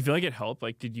do you feel like it helped?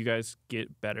 Like, did you guys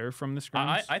get better from the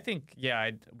scrims? I think,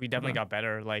 we definitely got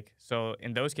better. Like, so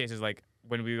in those cases, like,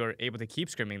 when we were able to keep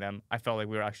scrimming them, I felt like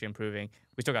we were actually improving.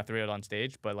 We still got 3-0 on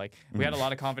stage, but, like, we had a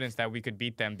lot of confidence that we could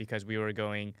beat them because we were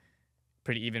going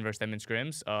pretty even versus them in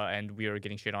scrims, and we were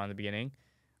getting shit on in the beginning.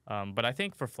 But I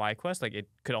think for FlyQuest, like, it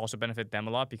could also benefit them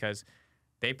a lot because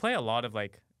they play a lot of,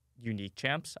 like, unique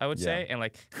champs, I would say. And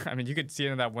like, I mean, you could see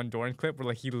it in that one Doran clip where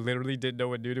like he literally didn't know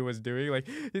what Nudu was doing. Like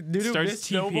Nudu missed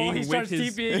snowball, he starts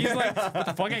TPing. He's like, what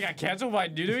the fuck, I got canceled by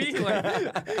Nudu? Like,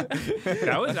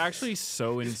 that was actually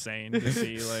so insane to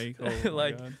see. Like, oh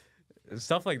like God.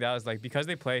 Stuff like that is like because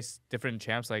they play different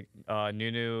champs like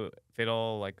Nunu,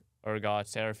 Fiddle, like Urgot,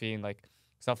 Seraphine, like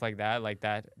stuff like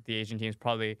that the Asian teams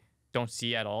probably don't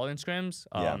see at all in scrims.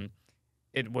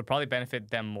 it would probably benefit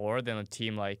them more than a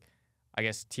team like, I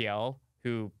guess, TL,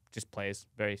 who just plays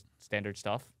very standard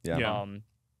stuff. Yeah.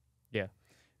 Yeah.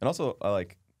 And also,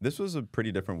 like, this was a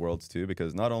pretty different Worlds too,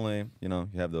 because not only, you know,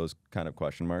 you have those kind of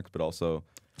question marks, but also,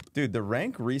 dude, the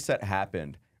rank reset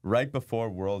happened right before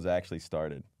Worlds actually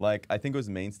started. Like, I think it was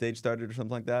main stage started or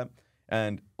something like that.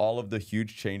 And all of the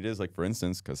huge changes, like, for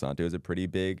instance, Cassante was a pretty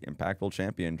big, impactful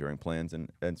champion during plans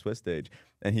and Swiss stage.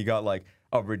 And he got, like,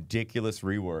 a ridiculous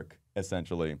rework,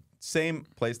 essentially. Same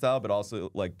playstyle, but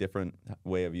also, like, different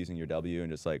way of using your W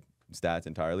and just, like, stats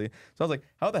entirely. So I was like,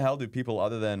 how the hell do people,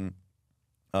 other than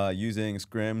using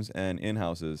scrims and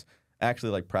in-houses,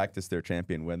 actually, like, practice their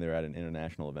champion when they're at an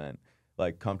international event,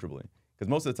 like, comfortably? Because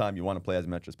most of the time, you want to play as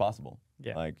much as possible.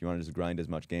 Yeah. Like, you want to just grind as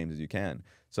much games as you can.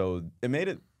 So it made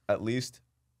it, at least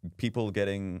people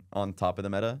getting on top of the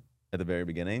meta at the very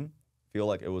beginning, feel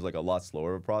like it was like a lot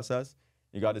slower of a process.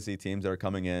 You got to see teams that are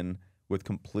coming in with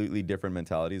completely different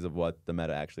mentalities of what the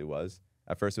meta actually was.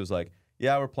 At first it was like,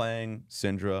 yeah, we're playing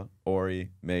Syndra,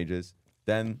 Ori, Mages.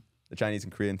 Then the Chinese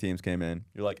and Korean teams came in.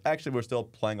 You're like, actually, we're still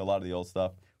playing a lot of the old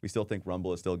stuff. We still think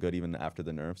Rumble is still good even after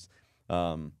the nerfs.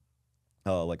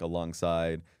 Like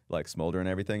alongside like Smolder and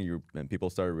everything, and people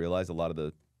started to realize a lot of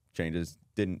the changes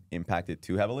didn't impact it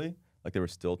too heavily. Like, they were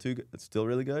still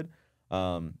really good.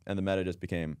 And the meta just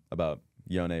became about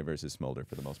Yone versus Smolder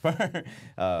for the most part.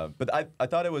 But I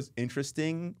thought it was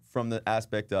interesting from the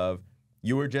aspect of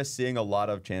you were just seeing a lot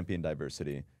of champion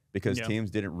diversity because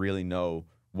teams didn't really know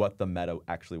what the meta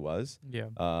actually was. Yeah.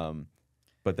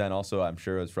 But then also, I'm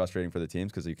sure it was frustrating for the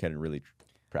teams because you couldn't really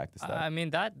practice that. I mean,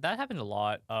 that happened a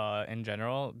lot in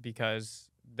general because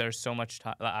there's so much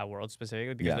time at Worlds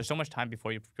specifically because there's so much time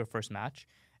before your first match,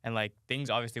 and like things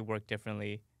obviously work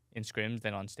differently in scrims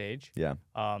than on stage. Yeah.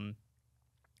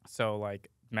 So like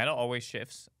meta always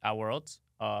shifts at Worlds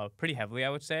pretty heavily, I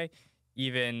would say.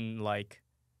 Even like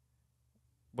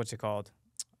what's it called?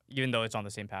 Even though it's on the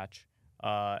same patch,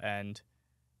 and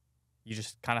you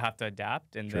just kind of have to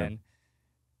adapt, and then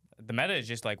the meta is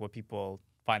just like what people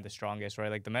find the strongest, right?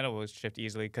 Like the meta will shift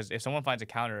easily because if someone finds a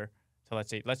counter to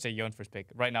let's say Yon first pick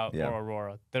right now or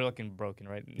Aurora, they're looking broken,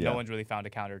 right? No one's really found a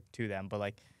counter to them, but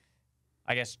like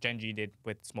I guess Genji did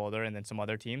with Smolder and then some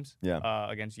other teams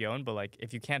against Yon. But like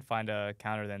if you can't find a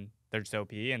counter, then they're just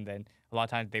OP, and then a lot of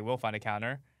times they will find a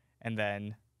counter, and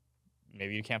then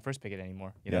maybe you can't first pick it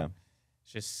anymore. You know,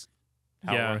 it's just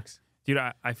how it works. Dude,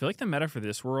 I feel like the meta for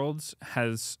this Worlds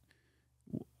has.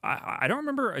 I don't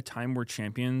remember a time where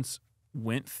champions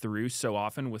went through so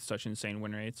often with such insane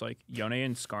win rates, like Yone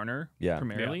and Skarner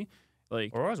primarily.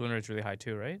 Like Aurora's win rate's really high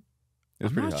too, right? It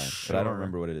was pretty high, but I don't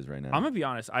remember what it is right now. I'm gonna be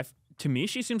honest. To me,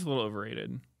 she seems a little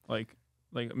overrated. Like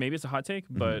maybe it's a hot take,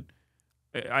 but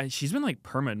she's been like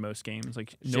perma in most games.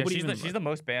 Like nobody. She's the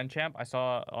most banned champ. I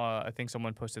saw. I think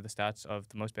someone posted the stats of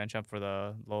the most banned champ for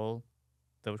the LoL,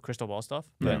 the crystal ball stuff.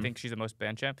 I think she's the most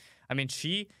banned champ. I mean,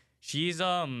 she's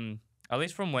at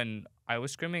least from when I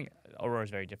was scrimming, Aurora's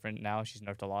very different now. She's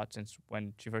nerfed a lot since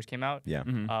when she first came out. Yeah.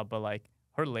 But like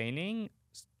her laning,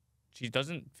 she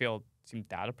doesn't seem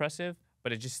that oppressive.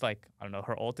 But it's just like I don't know.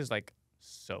 Her ult is like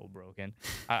so broken.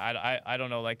 I don't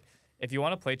know. Like if you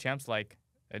want to play champs like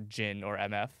a Jhin or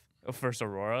MF versus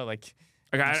Aurora, like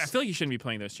I feel like you shouldn't be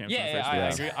playing those champs. I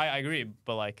agree. I agree.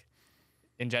 But like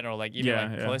in general, like even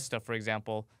like Callista, for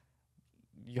example,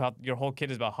 you have your whole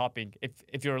kit is about hopping.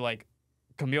 If you're like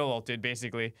Camille ulted,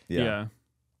 basically. Yeah.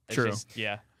 True. Just,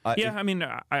 I mean,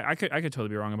 I could totally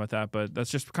be wrong about that, but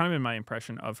that's just kind of been my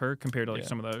impression of her compared to like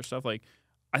some of the other stuff. Like,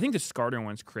 I think the Skarner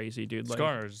one's crazy, dude. Like,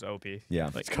 Skarner's OP. Yeah.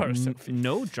 Like, Skarner's OP.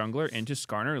 No jungler into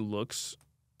Skarner looks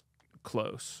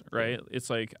close, right? It's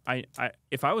like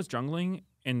if I was jungling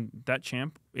and that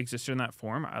champ existed in that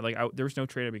form, there was no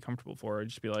trade I'd be comfortable for. I'd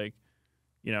just be like,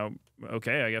 you know,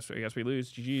 okay, I guess we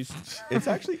lose. GG's. It's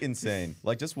actually insane.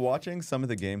 Like just watching some of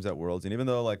the games at Worlds, and even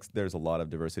though like there's a lot of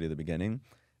diversity at the beginning,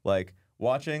 like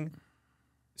watching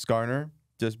Skarner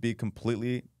just be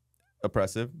completely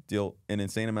oppressive, deal an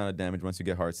insane amount of damage once you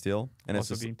get Heartsteel, and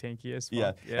also it's just, being tanky as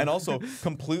well. Yeah, and also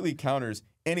completely counters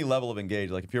any level of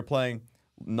engage. Like if you're playing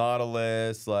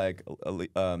Nautilus, like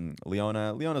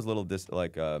Leona's a little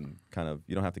kind of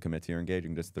you don't have to commit to your engage, you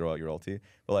can just throw out your ulti.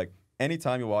 But like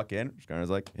anytime you walk in, Skarner's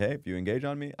like, hey, if you engage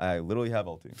on me, I literally have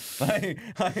ulti.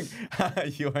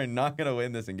 like you are not gonna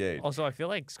win this engage. Also, I feel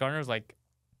like Skarner's like,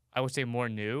 I would say more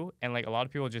new, and like a lot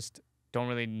of people just don't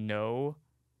really know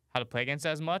how to play against it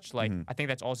as much. Like I think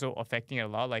that's also affecting it a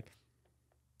lot. Like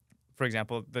for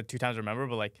example, the 2 times I remember,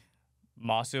 but like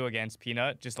Masu against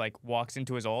Peanut just like walks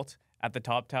into his ult at the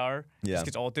top tower, just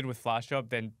gets ulted with flash up,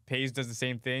 then Pays does the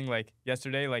same thing like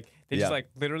yesterday. Like they just like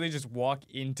literally just walk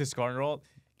into Skarner ult,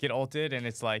 get ulted, and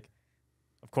it's like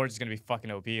of course it's gonna be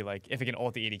fucking OP. Like if it can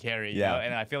ult the AD carry, Yeah. you know?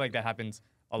 And I feel like that happens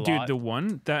a lot. Dude, the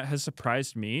one that has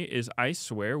surprised me is I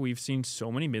swear we've seen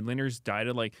so many mid laners die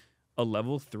to like a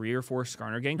level 3 or 4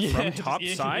 Skarner gank from just top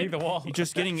eating side, the wall.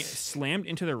 just getting slammed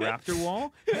into the Raptor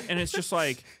wall, and it's just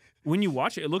like when you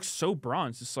watch it, it looks so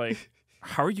bronze. It's like,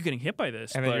 how are you getting hit by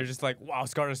this? And then you're just like, wow,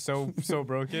 Scar is so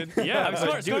broken. Yeah, I mean,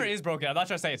 like, Scar is broken. I'm not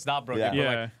trying to say it's not broken. Yeah. But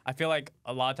Yeah. like, I feel like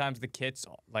a lot of times the kits,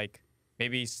 like,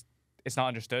 maybe it's not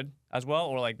understood as well,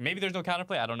 or like maybe there's no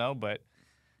counterplay. I don't know, but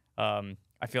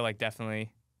I feel like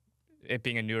definitely it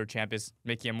being a newer champ is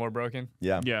making him more broken.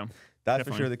 Yeah. yeah, That's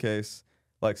definitely. for sure the case.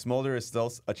 Like Smolder is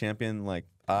still a champion. Like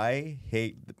I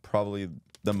hate probably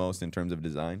the most in terms of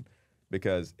design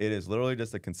because it is literally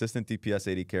just a consistent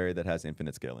DPS AD carry that has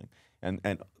infinite scaling. And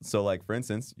so like for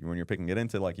instance, when you're picking it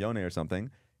into like Yone or something,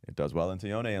 it does well into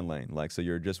Yone in lane. Like so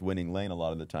you're just winning lane a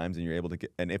lot of the times and you're able to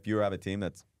get. And if you have a team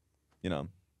that's, you know,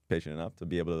 patient enough to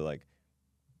be able to like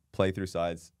play through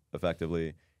sides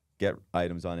effectively, get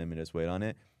items on him and just wait on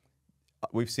it.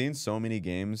 We've seen so many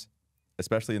games,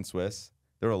 especially in Swiss.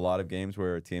 There are a lot of games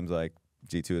where teams like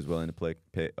G2 is willing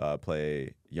to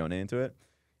play Yone into it.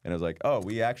 And it was like, oh,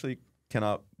 we actually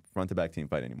cannot front-to-back team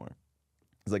fight anymore.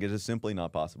 It's like, it's just simply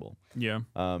not possible. yeah.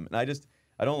 And I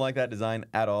don't like that design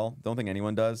at all. Don't think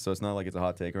anyone does, so it's not like it's a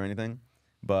hot take or anything.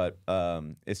 But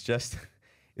it's just,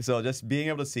 so just being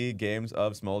able to see games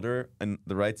of Smolder and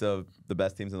the rights of the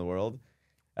best teams in the world,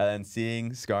 and then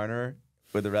seeing Skarner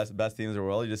with the best teams in the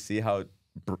world, you just see how,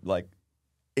 like,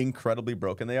 incredibly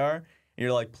broken they are. And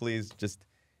you're like, please, just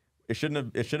it should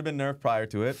have been nerfed prior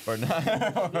to it, or not.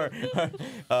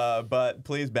 But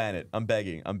please ban it. I'm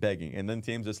begging. And then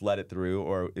teams just let it through,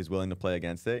 or is willing to play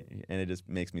against it, and it just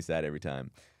makes me sad every time.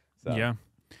 So.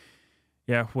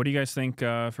 Yeah. What do you guys think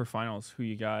for finals? Who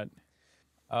you got?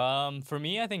 For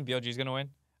me, I think BLG is gonna win.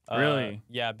 Really?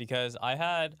 Yeah, because I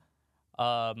had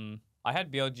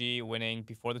BLG winning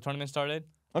before the tournament started.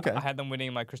 Okay. I had them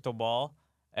winning my crystal ball.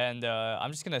 And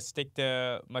I'm just gonna stick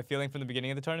to my feeling from the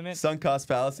beginning of the tournament. Sunk cost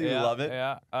fallacy, we love it.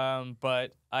 Yeah.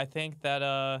 But I think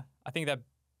that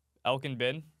Elk and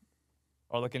Bin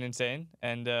are looking insane,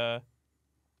 and I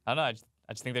don't know. I just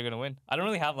think they're gonna win. I don't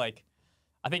really have like.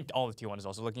 I think all of T1 is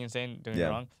also looking insane. Don't get me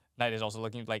wrong. Knight is also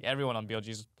looking like everyone on BLG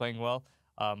is playing well.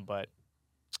 But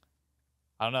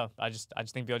I don't know. I just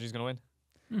think BLG is gonna win.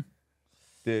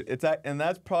 Dude, and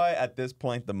that's probably at this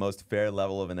point the most fair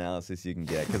level of analysis you can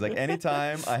get. Because like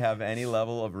anytime I have any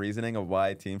level of reasoning of why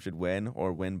a team should win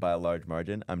or win by a large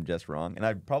margin, I'm just wrong. And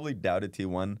I've probably doubted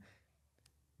T1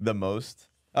 the most.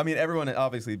 I mean,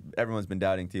 everyone's been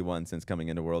doubting T1 since coming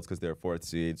into Worlds because they're 4th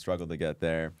seed, struggled to get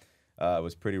there. It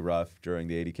was pretty rough during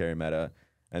the AD carry meta.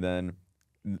 And then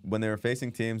when they were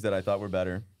facing teams that I thought were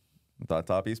better, I thought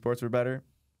top esports were better.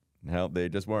 Hell, they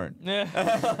just weren't.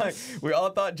 Yeah. We all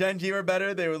thought Gen G were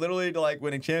better. They were literally like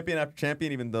winning champion after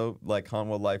champion, even though like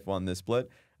Hanwha Life won this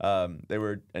split. They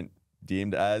were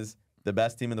deemed as the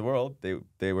best team in the world.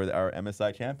 They were our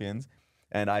MSI champions,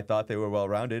 and I thought they were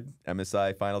well-rounded.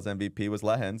 MSI Finals MVP was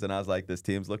Lehens, and I was like, this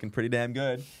team's looking pretty damn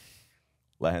good.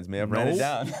 Lehens may have ran it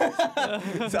down.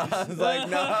 So I was like,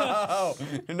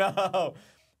 no.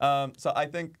 So I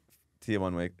think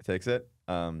T1 takes it.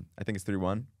 I think it's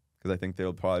 3-1. Because I think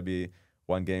there'll probably be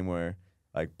one game where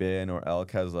like Bin or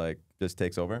Elk has like just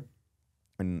takes over,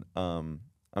 and I'm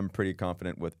pretty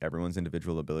confident with everyone's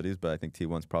individual abilities, but I think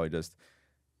T1's probably just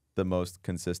the most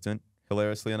consistent,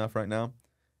 hilariously enough, right now.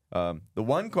 The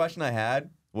one question I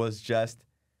had was just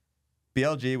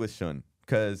BLG with Shun,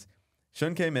 because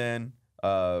Shun came in,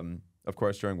 of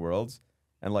course, during Worlds.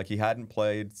 And like he hadn't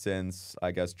played since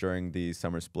I guess during the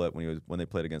summer split when they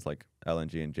played against like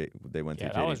LNG and they went through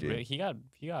JDG. That was really, he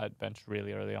got benched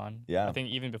really early on. Yeah, I think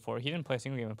even before he didn't play a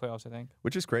single game in playoffs. I think,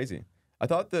 which is crazy. I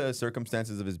thought the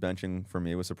circumstances of his benching for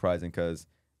me was surprising because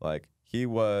like he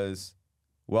was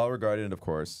well regarded and of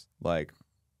course like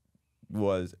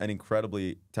was an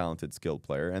incredibly talented, skilled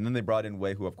player. And then they brought in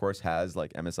Wei, who of course has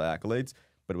like MSI accolades,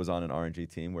 but was on an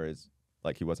RNG team, whereas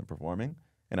like he wasn't performing.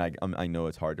 And I know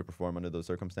it's hard to perform under those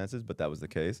circumstances, but that was the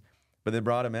case. But they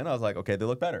brought him in. I was like, okay, they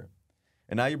look better.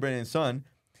 And now you bring in Sun.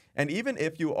 And even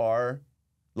if you are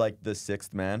like the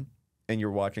 6th man and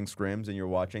you're watching scrims and you're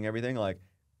watching everything, like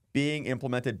being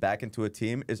implemented back into a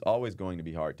team is always going to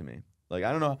be hard to me. Like,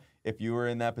 I don't know if you were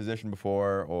in that position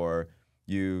before or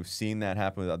you've seen that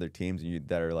happen with other teams and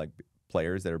that are like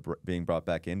players that are being brought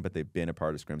back in, but they've been a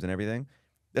part of scrims and everything.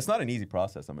 That's not an easy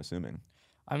process, I'm assuming.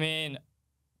 I mean,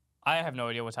 I have no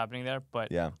idea what's happening there,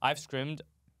 but yeah. I've scrimmed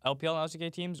LPL and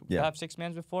LCK teams yeah. have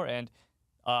 6-mans before, and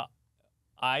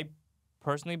I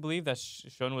personally believe that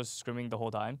Shun was scrimming the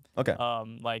whole time. Okay.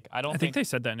 Like I don't I think they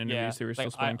said that in interviews. They were still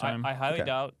spending time. I highly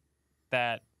doubt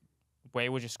that Wei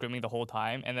was just scrimming the whole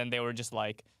time, and then they were just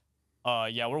like,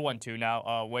 yeah, we're 1-2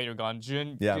 now. Wei, you're gone.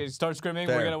 Jun, start scrimming.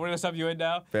 Fair. We're gonna sub you in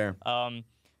now. Fair.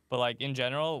 But like in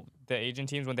general, the Asian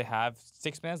teams when they have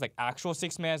 6-mans, like actual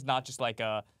 6-mans, not just like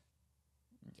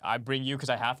I bring you because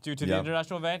I have to the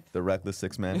international event. The reckless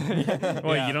 6-man.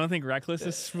 Well, you don't think Reckless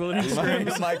is splitting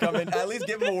scrims? Might come in. At least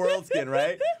give him a world skin,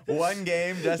 right? One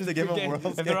game just to give him a world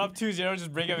skin. If they're up 2-0,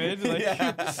 just bring him in. Like,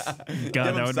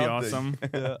 God, that would be awesome.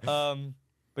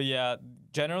 But yeah,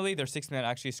 generally their 6-man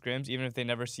actually scrims, even if they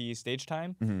never see stage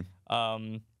time.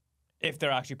 Mm-hmm. If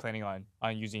they're actually planning on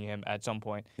using him at some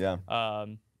point. Yeah.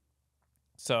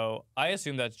 So I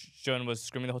assume that Jun was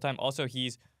scrimming the whole time. Also,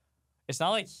 it's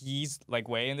not like he's like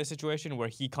Wei in this situation where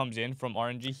he comes in from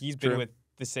RNG. He's been with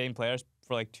the same players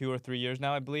for like 2 or 3 years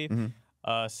now, I believe.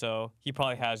 Mm-hmm. So he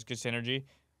probably has good synergy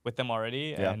with them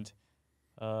already. Yeah. And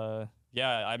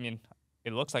I mean,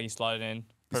 it looks like he slotted in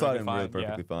Really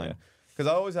perfectly fine. Because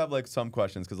I always have like some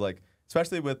questions, because like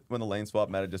especially when the lane swap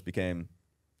meta just became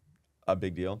a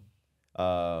big deal,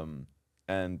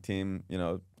 and team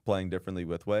playing differently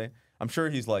with Wei. I'm sure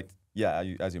he's like,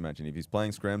 as you mentioned, if he's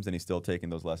playing scrims and he's still taking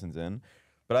those lessons in.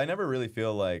 But I never really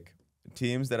feel like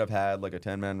teams that have had like a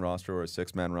 10-man roster or a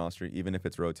 6-man roster, even if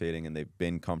it's rotating and they've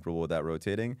been comfortable with that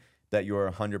rotating, that you're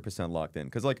 100% locked in.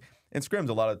 Because like in scrims,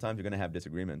 a lot of the times you're going to have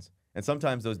disagreements. And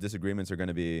sometimes those disagreements are going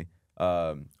to be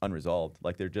unresolved.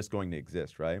 Like they're just going to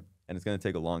exist, right? And it's going to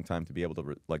take a long time to be able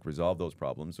to resolve those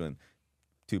problems when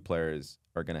two players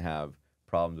are going to have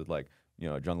problems with like,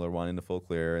 a jungler wanting to full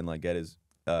clear and like get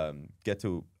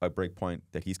to a break point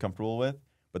that he's comfortable with,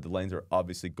 but the lanes are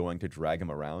obviously going to drag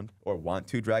him around or want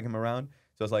to drag him around.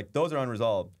 So it's like those are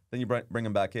unresolved. Then you bring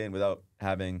him back in without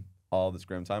having all the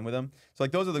scrim time with him. So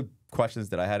like those are the questions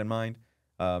that I had in mind.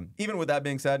 Even with that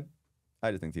being said, I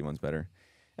just think T1's better.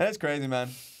 And it's crazy, man.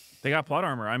 They got plot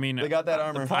armor. I mean, they got that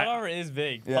armor. The plot armor is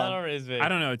big. Plot armor is big. I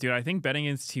don't know, dude. I think betting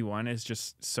against T1 is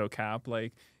just so cap.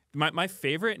 Like, my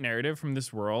favorite narrative from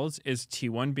this Worlds is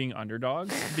T1 being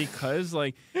underdogs because,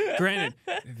 like, granted,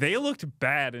 they looked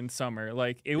bad in summer.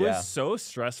 Like, it was so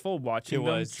stressful watching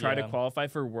them try to qualify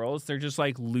for Worlds. They're just,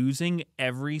 like, losing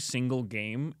every single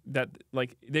game that,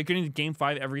 like, they're getting to Game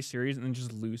 5 every series and then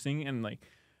just losing. And, like,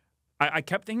 I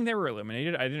kept thinking they were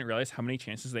eliminated. I didn't realize how many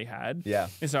chances they had. Yeah.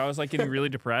 And so I was like getting really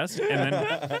depressed. And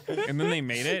then they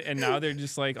made it. And now they're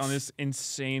just like on this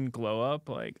insane glow up.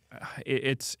 Like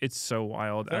it's so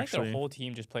wild. I feel like their whole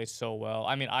team just plays so well.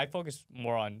 I mean, I focus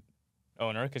more on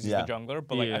Owner because he's the jungler.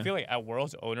 But like I feel like at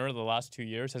Worlds, Owner the last 2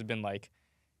 years has been like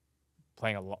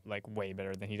playing a lot, like way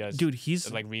better than he does. Dude,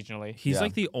 he's like regionally. He's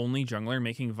like the only jungler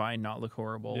making Vi not look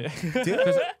horrible. Dude,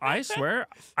 because I swear,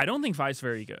 I don't think Vi's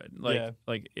very good. Like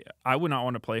I would not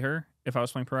want to play her if I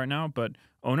was playing pro right now, but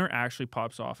Owner actually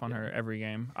pops off on her every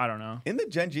game. I don't know. In the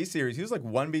Gen G series, he was like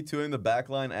 1v2 in the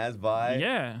backline as Vi.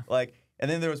 Yeah. Like, and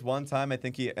then there was one time I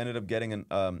think he ended up getting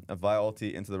a Vi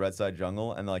ulti into the red side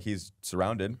jungle, and like he's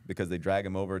surrounded because they drag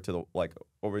him over to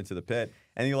over into the pit,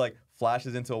 and he like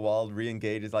flashes into a wall,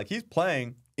 re-engages. Like he's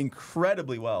playing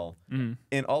incredibly well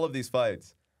in all of these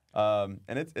fights, and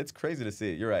it's crazy to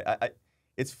see. You're right.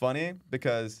 It's funny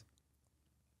because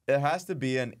it has to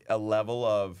be a level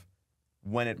of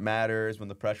when it matters, when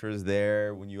the pressure is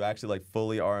there, when you actually like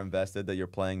fully are invested that you're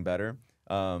playing better.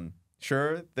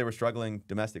 Sure, they were struggling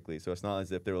domestically, so it's not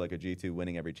as if they were like a G2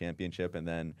 winning every championship and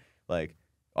then like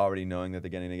already knowing that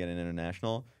they're getting to get an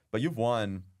international. But you've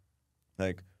won,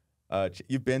 like,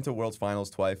 you've been to Worlds Finals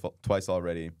twice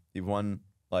already. You've won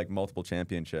like multiple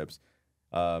championships.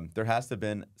 There has to have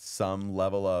been some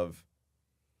level of,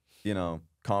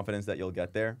 confidence that you'll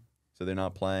get there. So they're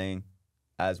not playing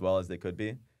as well as they could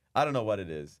be. I don't know what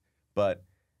it is, but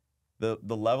the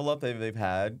level up they've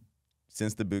had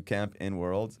since the boot camp in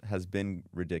Worlds has been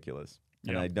ridiculous,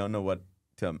 and I don't know what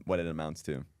it amounts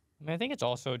to. I mean, I think it's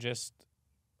also just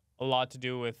a lot to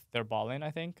do with their ball lane.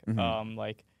 I think,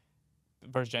 like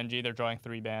versus Gen G, they're drawing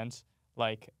 3 bans,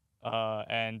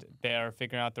 and they're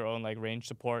figuring out their own like range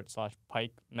support /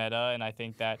 Pyke meta, and I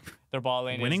think that their ball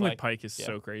lane winning is, with Pyke is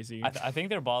so crazy. I think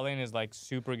their ball lane is like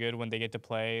super good when they get to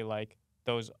play like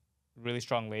those really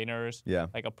strong laners,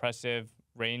 like oppressive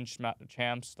range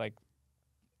champs, like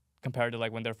compared to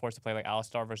like when they're forced to play like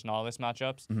Alistar versus Nautilus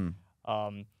matchups. And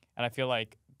I feel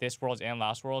like this Worlds and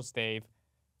last Worlds, they've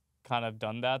kind of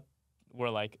done that where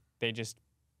like they just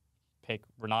pick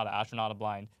Renata, Ashe, Renata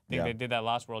blind. I think they did that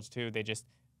last Worlds too. They just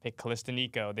pick Kalista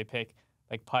Nico. They pick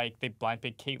like Pyke. They blind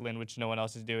pick Caitlyn, which no one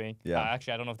else is doing.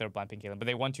 Actually, I don't know if they're blind pick Caitlyn, but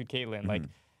they 1-2 Caitlyn. Like,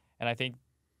 and I think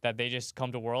that they just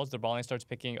come to Worlds, their ball lane starts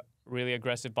picking really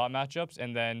aggressive bot matchups,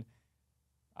 and then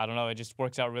I don't know, it just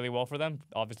works out really well for them.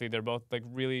 Obviously, they're both like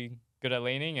really good at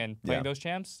laning and playing those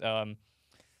champs.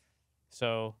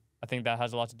 So I think that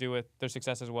has a lot to do with their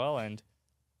success as well. And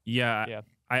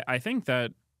I think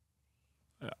that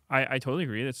I totally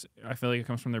agree. I feel like it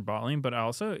comes from their bot lane, but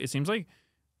also it seems like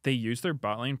they use their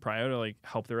bot lane prio to like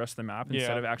help the rest of the map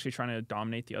instead of actually trying to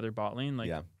dominate the other bot lane.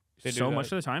 Like so much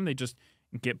of the time they just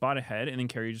get bot ahead and then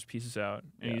carry just pieces out.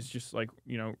 And he's just like,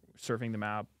 surfing the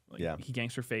map. Like, he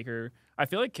ganks for Faker. I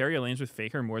feel like carry lanes with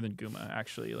Faker more than Guma,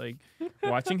 actually. Like,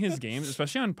 watching his games,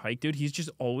 especially on Pyke, dude, he's just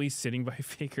always sitting by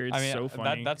Faker. It's so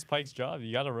funny. That's Pyke's job.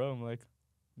 You gotta roam. Like,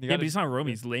 but he's not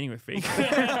roaming. He's laning with Faker.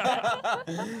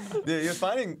 Dude,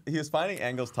 he was finding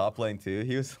angles top lane, too.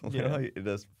 He was literally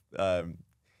just in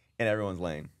everyone's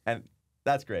lane. And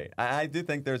that's great. I do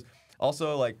think there's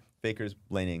also, like, Faker's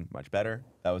laning much better.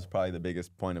 That was probably the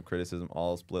biggest point of criticism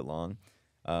all split long.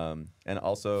 And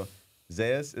also,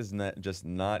 Zeus is just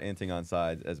not inting on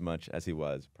sides as much as he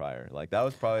was prior. Like, that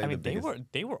was probably the biggest.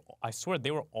 They were. I swear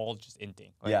they were all just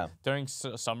inting. Like, during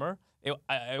summer,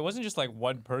 it wasn't just like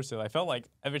one person. I felt like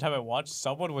every time I watched,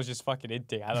 someone was just fucking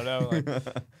inting. I don't know.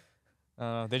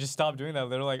 Like, they just stopped doing that.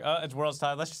 They were like, it's Worlds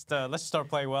time. Let's just start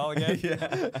playing well again.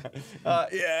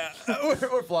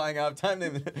 We're flying up. Time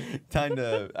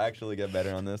to actually get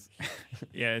better on this.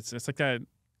 Yeah, it's like that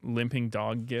limping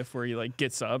dog gif where he like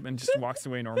gets up and just walks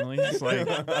away normally. It's like,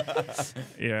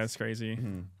 yeah, it's crazy.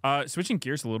 Switching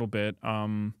gears a little bit.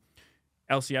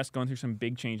 LCS going through some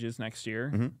big changes next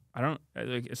year. I don't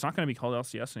like. It's not going to be called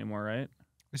LCS anymore, right?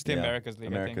 It's the Americas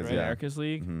League, I think, right? Americas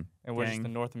League, and we're just the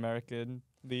North American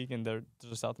League, and there's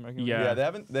a South American League. Yeah,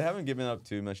 they haven't given up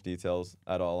too much details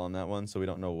at all on that one, so we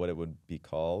don't know what it would be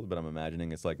called. But I'm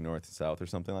imagining it's like North South or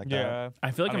something like that. Yeah,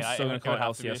 I feel like I'm still going to call it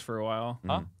LCS for a while.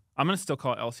 I'm gonna still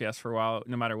call it LCS for a while,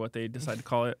 no matter what they decide to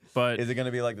call it. But is it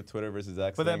gonna be like the Twitter versus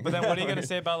X? But then, what are you gonna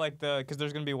say about like because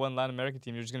there's gonna be one Latin American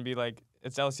team? You're just gonna be like,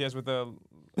 it's LCS with the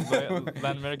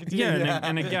Latin American team. Yeah,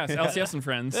 and I guess LCS and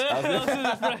friends. I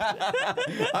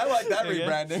like that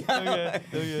rebranding.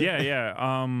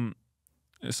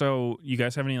 Yeah. So you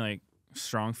guys have any like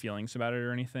strong feelings about it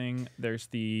or anything? There's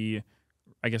the,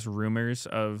 I guess, rumors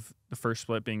of the first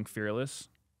split being Fearless.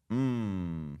 What do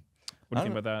you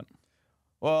think about that?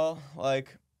 Well,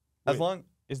 like,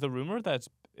 is the rumor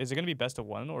is it going to be best of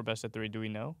 1 or best of 3? Do we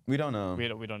know? We don't know. We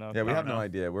don't know. Yeah, we have no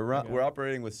idea. We're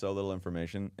operating with so little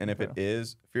information, and if it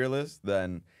is Fearless,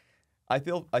 then I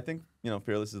think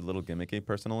Fearless is a little gimmicky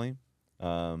personally, but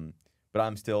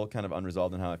I'm still kind of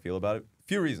unresolved in how I feel about it.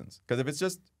 Few reasons, because if it's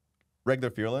just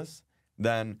regular Fearless,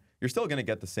 then you're still going to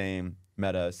get the same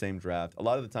meta, same draft. A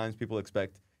lot of the times, people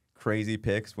expect crazy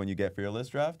picks when you get Fearless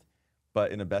draft,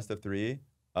 but in a best of 3.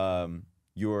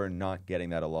 You're not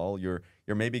getting that at all. You're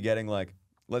maybe getting like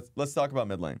let's talk about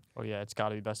mid lane. Oh yeah, it's got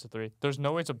to be best of 3. There's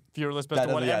no way it's a Fearless best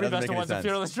of 1. Every best of 1's a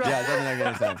Fearless draft. Yeah, it doesn't make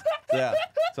any sense. Yeah,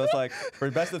 so it's like for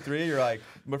best of 3, you're like,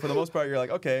 but for the most part, you're like,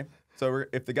 okay. So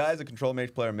if the guy's a control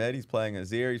mage player mid, he's playing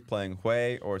Azir, he's playing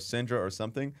Hui or Syndra or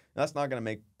something. That's not gonna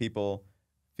make people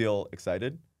feel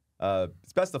excited.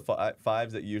 It's best of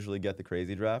 5s that usually get the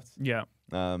crazy drafts. Yeah.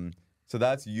 So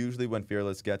that's usually when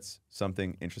Fearless gets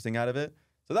something interesting out of it.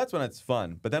 So that's when it's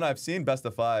fun. But then I've seen best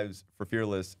of 5s for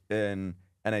Fearless in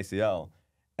NACL.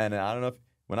 And I don't know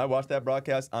when I watch that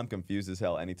broadcast, I'm confused as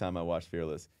hell anytime I watch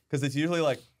Fearless. Because it's usually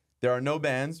like there are no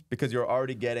bans because you're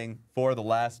already getting 4 of the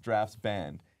last drafts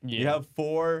banned. Yeah. You have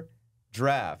 4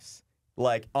 drafts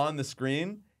like on the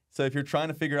screen. So if you're trying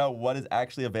to figure out what is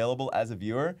actually available as a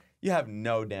viewer, you have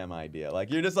no damn idea.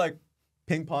 Like you're just like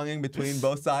ping-ponging between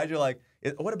both sides. You're like,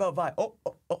 what about Vi? Oh,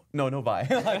 no Vi.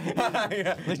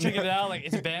 Let's check it out. Like,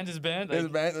 it's banned. Like, it's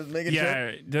banned. Let's make it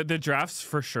sure. The draft's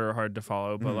for sure hard to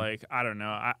follow, but like, I don't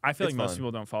know. I feel like most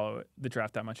people don't follow the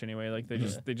draft that much anyway. Like, they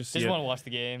just want to watch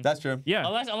the game. That's true. Yeah.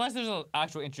 Unless there's an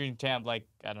actual interesting champ, like,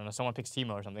 I don't know, someone picks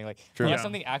Teemo or something. Like, true. Unless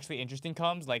something actually interesting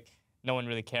comes, like, no one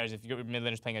really cares. If your mid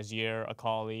laner's playing Azir,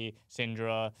 Akali,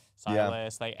 Syndra,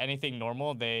 Sylas, like, anything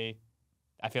normal,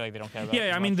 I feel like they don't care about it.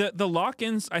 Yeah, I mean, the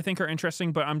lock-ins, I think, are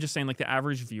interesting, but I'm just saying, like, the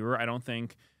average viewer, I don't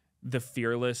think the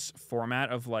Fearless format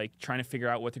of, like, trying to figure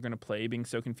out what they're going to play being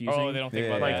so confusing. Oh, they don't think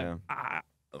about that. Like,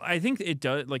 I think it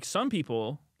does. Like, some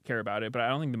people care about it, but I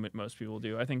don't think most people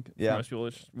do. I think most people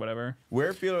just whatever.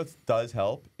 Where Fearless does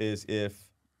help is if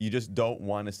you just don't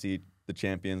want to see the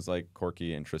champions like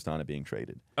Corki and Tristana being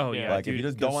traded. Oh, yeah. Like, if you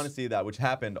just don't want to see that, which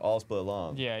happened all split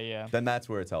along, then that's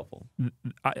where it's helpful.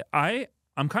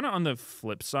 I'm kind of on the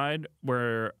flip side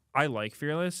where I like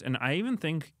Fearless, and I even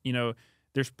think,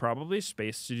 there's probably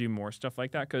space to do more stuff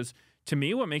like that, because to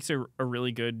me, what makes a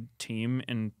really good team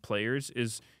and players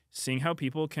is seeing how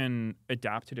people can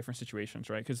adapt to different situations,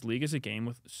 right? Because League is a game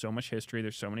with so much history.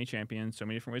 There's so many champions, so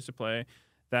many different ways to play,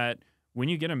 that when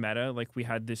you get a meta like we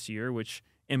had this year, which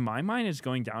in my mind is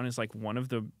going down as like one of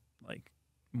the like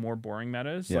more boring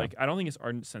metas. Yeah. Like I don't think it's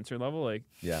Ardent Sensor level. Like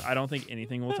Yeah. I don't think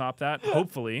anything will top that.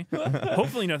 Hopefully.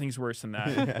 Hopefully nothing's worse than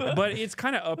that. But it's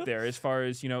kind of up there as far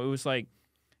as, you know, it was like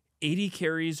 80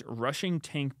 carries, rushing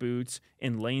tank boots,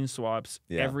 and lane swaps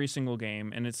every single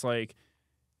game. And it's like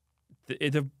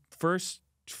the first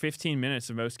 15 minutes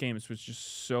of most games was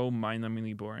just so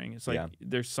mind-numbingly boring. It's like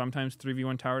there's sometimes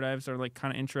 3v1 tower dives are like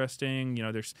kind of interesting. You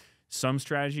know, there's some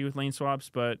strategy with lane swaps,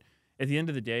 but at the end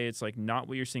of the day, it's like not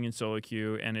what you're seeing in solo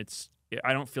queue, and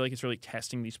I don't feel like it's really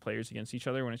testing these players against each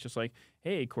other when it's just like,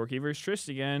 hey, Corky versus Trist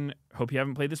again. Hope you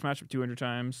haven't played this matchup 200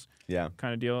 times. Yeah.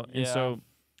 Kind of deal. And so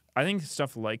I think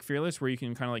stuff like Fearless, where you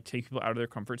can kind of like take people out of their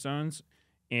comfort zones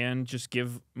and just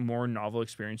give more novel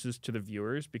experiences to the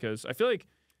viewers, because I feel like,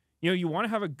 you know, you want to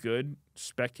have a good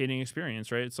spectating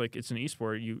experience, right? It's like it's an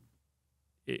esport.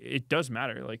 It does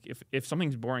matter. Like if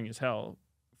something's boring as hell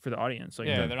for the audience, like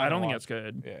I don't think that's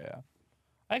good. Yeah,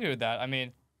 I agree with that. I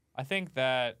mean, I think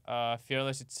that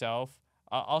Fearless itself.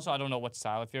 Also, I don't know what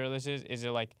style of Fearless is. Is it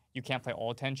like you can't play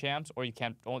all 10 champs, or you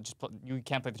can't you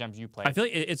can't play the champs you play? I feel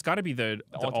like it's got to be the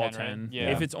all 10. Right? Yeah.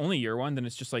 If it's only year one, then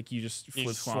it's just like you just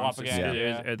flip swap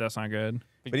again. That's not good.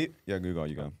 But you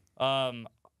go.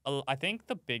 I think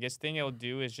the biggest thing it'll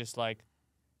do is just like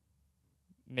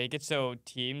make it so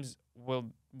teams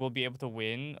will be able to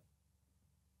win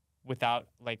without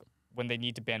like when they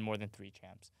need to ban more than 3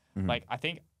 champs. Mm-hmm. Like I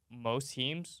think most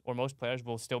teams or most players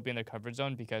will still be in their comfort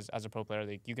zone, because as a pro player,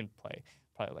 like you can play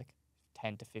probably like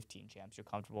 10 to 15 champs you're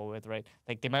comfortable with, right?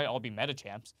 Like they might all be meta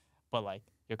champs, but like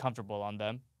you're comfortable on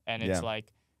them, and it's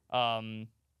like I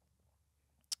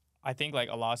think like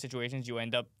a lot of situations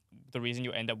the reason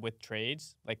you end up with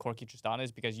trades like Corky Tristana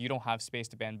is because you don't have space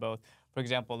to ban both. For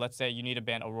example, let's say you need to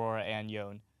ban Aurora and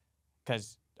Yone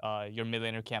because your mid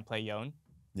laner can't play Yone.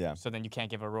 Yeah. So then you can't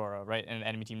give Aurora, right? And the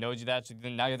enemy team knows you that, so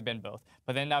then now you have to ban both.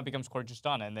 But then now it becomes Corky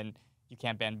Tristana, and then you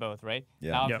can't ban both, right?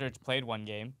 Yeah. Now after it's played one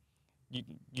game, you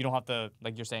don't have to,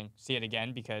 like you're saying, see it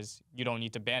again, because you don't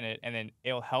need to ban it, and then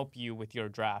it'll help you with your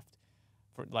draft.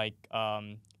 For like,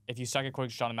 if you suck at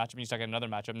Corky Tristana matchup and you suck at another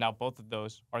matchup, now both of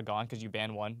those are gone because you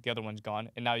banned one, the other one's gone,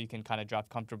 and now you can kind of draft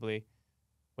comfortably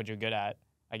what you're good at,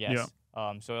 I guess.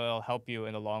 Yeah. So it'll help you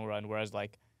in the long run, whereas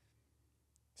like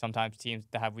sometimes teams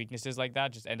that have weaknesses like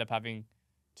that just end up having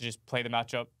to just play the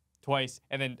matchup twice,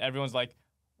 and then everyone's like,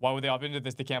 why would they opt into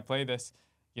this? They can't play this,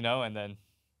 you know? And then,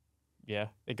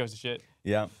 it goes to shit.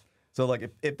 Yeah. So like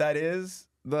if that is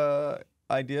the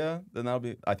idea, then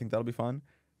I think that'll be fun.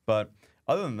 But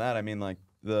other than that, I mean, like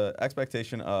the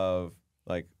expectation of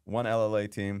like one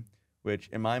LLA team, which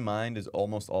in my mind is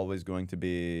almost always going to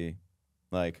be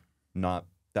like not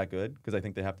that good, because I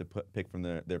think they have to pick from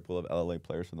their pool of LLA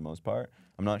players for the most part.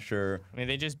 I'm not sure. I mean,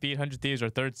 they just beat 100 Thieves or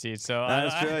third seed, so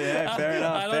that's true. Yeah, fair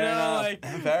enough. I don't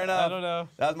know. Fair enough. I don't know.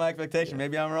 That's my expectation.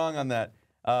 Maybe I'm wrong on that.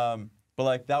 But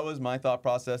like that was my thought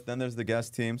process. Then there's the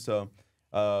guest team, so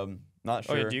not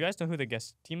sure. Okay, do you guys know who the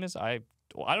guest team is? I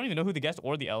don't even know who the guest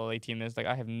or the LLA team is. Like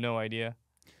I have no idea.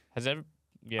 Has ever?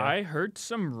 Yeah. I heard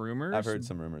some rumors. I've heard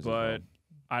some rumors, but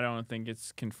I don't think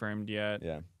it's confirmed yet.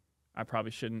 Yeah. I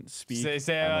probably shouldn't speak.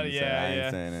 Say about it. I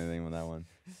ain't saying anything with that one.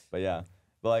 But yeah.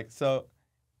 But like so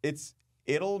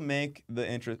it'll make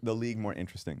the league more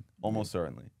interesting, almost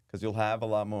certainly. Because you'll have a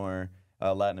lot more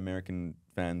Latin American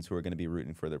fans who are going to be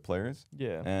rooting for their players.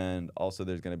 Yeah. And also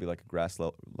there's going to be like a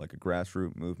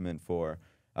grassroots movement for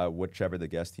whichever the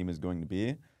guest team is going to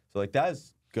be. So like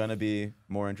that's going to be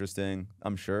more interesting,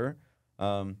 I'm sure.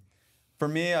 For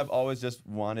me, I've always just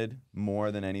wanted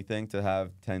more than anything to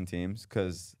have 10 teams,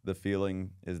 because the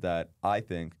feeling is that I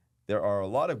think there are a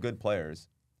lot of good players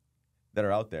that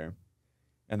are out there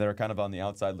and that are kind of on the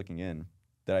outside looking in,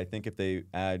 that I think if they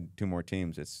add 2 more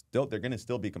teams, they're going to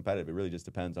still be competitive. It really just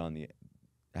depends on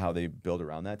how they build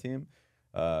around that team.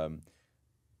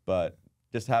 But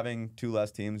just having 2 less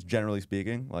teams, generally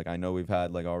speaking, like I know we've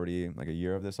had like already like a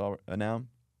year of this now,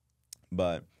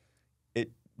 but it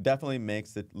definitely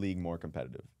makes the league more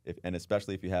competitive, and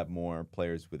especially if you have more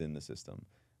players within the system.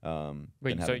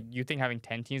 Wait, so you think having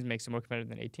 10 teams makes it more competitive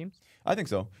than 8 teams? I think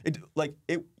so.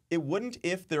 It wouldn't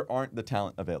if there aren't the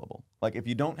talent available. Like if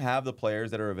you don't have the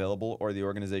players that are available or the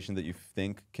organization that you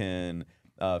think can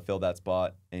fill that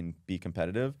spot and be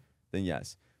competitive, then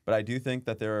yes. But I do think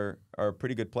that there are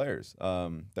pretty good players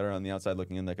that are on the outside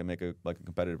looking in that can make a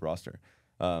competitive roster.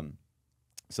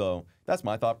 So that's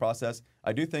my thought process.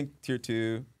 I do think tier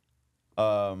 2,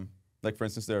 like for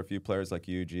instance, there are a few players like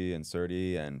UG and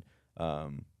Surdy, and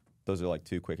those are like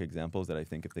 2 quick examples that I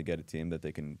think if they get a team that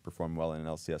they can perform well in an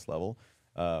LCS level.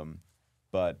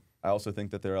 But I also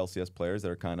think that there are LCS players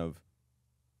that are kind of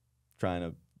trying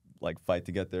to like fight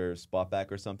to get their spot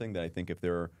back or something, that I think if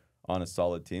they're on a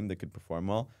solid team, they could perform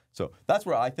well. So that's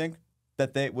where I think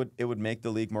that it would make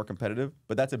the league more competitive.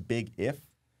 But that's a big if,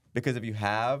 because if you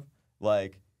have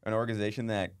like an organization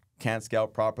that can't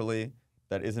scout properly,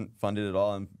 that isn't funded at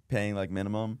all and paying like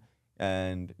minimum,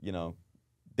 and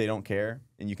they don't care,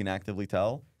 and you can actively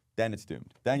tell, then it's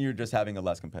doomed. Then you're just having a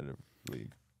less competitive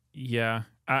league. Yeah,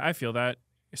 I feel that.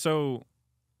 So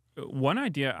one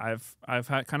idea I've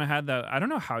kind of had that I don't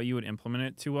know how you would implement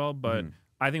it too well, but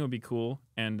I think it would be cool.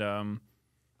 And a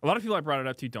lot of people I brought it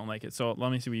up to don't like it. So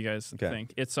let me see what you guys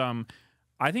think. It's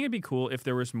I think it'd be cool if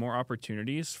there was more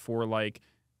opportunities for like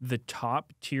the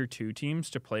top tier 2 teams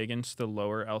to play against the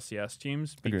lower LCS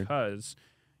teams, because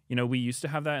we used to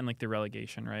have that in like the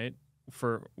relegation, right?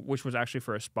 Which was actually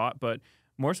for a spot, but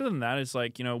more so than that is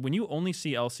like, when you only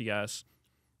see LCS,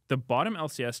 the bottom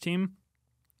LCS team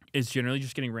is generally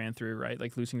just getting ran through, right?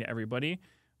 Like losing to everybody.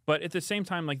 But at the same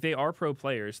time, like they are pro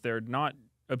players. They're not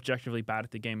objectively bad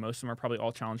at the game. Most of them are probably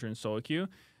all challenger and solo queue.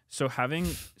 So having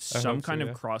some kind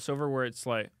of crossover where it's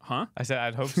like, huh? I said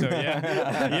I'd hope so,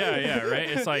 yeah. yeah, right?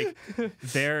 It's like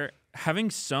they're having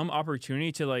some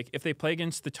opportunity to like, if they play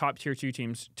against the top tier 2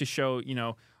 teams, to show,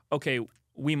 okay,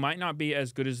 we might not be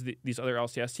as good as these other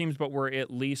LCS teams, but we're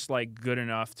at least like good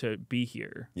enough to be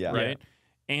here, right? Yeah.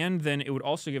 And then it would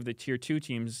also give the tier 2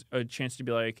 teams a chance to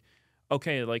be like,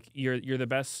 okay, like you're the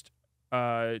best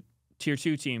tier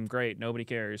 2 team, great, nobody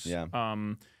cares. Yeah.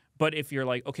 But if you're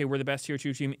like, okay, we're the best tier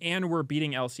 2 team and we're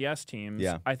beating LCS teams,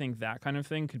 I think that kind of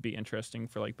thing could be interesting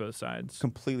for like both sides.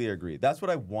 Completely agree. That's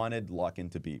what I wanted Lock-In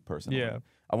to be personally. Yeah.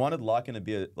 I wanted Lock-In to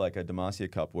be like a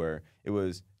Demacia Cup where it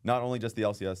was not only just the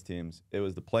LCS teams, it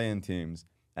was the play-in teams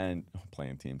and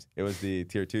it was the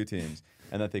tier 2 teams,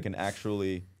 and that they can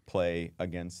actually play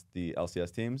against the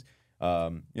LCS teams.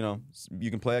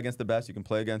 You can play against the best, you can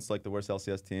play against like the worst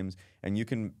LCS teams, and you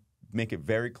can make it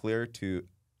very clear to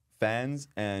fans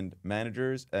and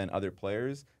managers and other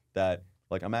players that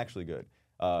like I'm actually good.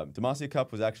 Demacia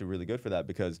Cup was actually really good for that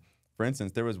because, for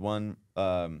instance, there was one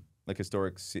like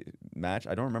historic match.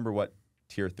 I don't remember what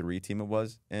tier 3 team it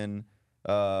was in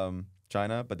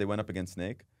China, but they went up against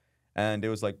Snake, and it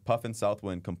was like Puff and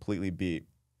Southwind completely beat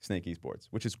Snake Esports,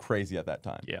 which is crazy at that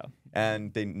time. Yeah.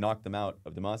 And they knocked them out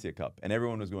of Demacia Cup, and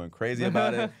everyone was going crazy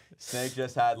about it. Snake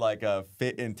just had like a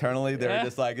fit internally. They were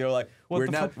just like, we're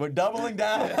doubling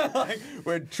down, like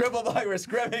we're we're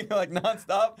scrimming like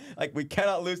nonstop. Like we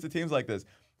cannot lose to teams like this.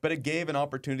 But it gave an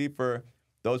opportunity for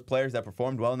those players that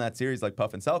performed well in that series, like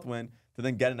Puff and Southwind, to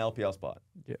then get an LPL spot.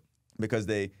 Yeah. Because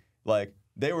they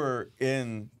were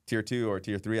in tier 2 or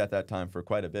tier 3 at that time for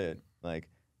quite a bit.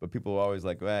 But people were always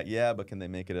like, well, yeah, but can they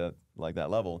make it at like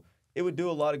that level? It would do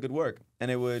a lot of good work,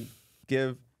 and it would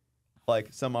give like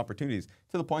some opportunities,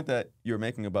 to the point that you were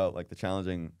making about like the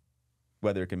challenging,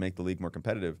 whether it can make the league more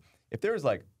competitive. If there was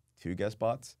like 2 guest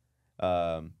spots,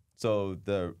 so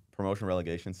the promotion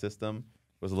relegation system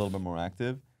was a little bit more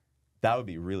active, that would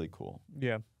be really cool.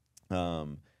 Yeah.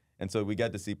 And so we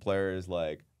get to see players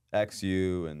like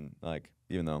XU and like,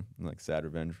 even though like Sad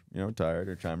Revenge, retired,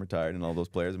 or Chime retired, and all those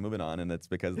players are moving on, and that's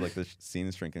because like the scene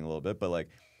is shrinking a little bit. But like,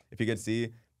 if you could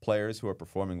see players who are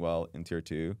performing well in tier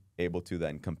 2 able to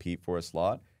then compete for a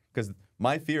slot, because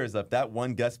my fear is that if that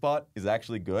one guest spot is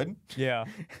actually good,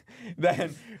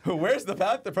 then where's the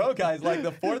path to pro guys? Like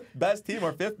the 4th best team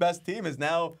or 5th best team is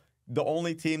now the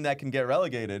only team that can get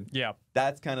relegated. Yeah,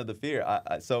 that's kind of the fear.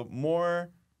 So more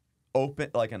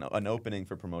open, like an opening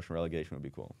for promotion relegation would be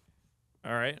cool.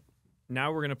 All right.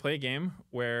 Now we're going to play a game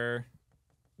where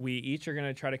we each are going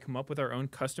to try to come up with our own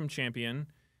custom champion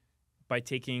by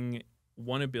taking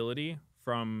one ability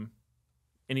from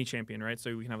any champion, right?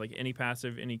 So we can have like any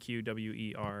passive, any Q, W,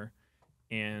 E, R,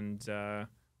 and we're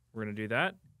going to do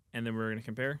that, and then we're going to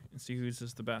compare and see whose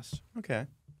is the best. Okay.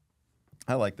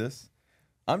 I like this.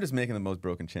 I'm just making the most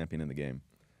broken champion in the game.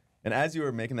 And as you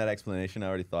were making that explanation, I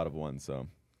already thought of one, so.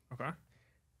 Okay.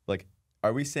 Like,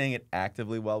 are we saying it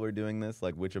actively while we're doing this?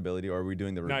 Like, which ability, or are we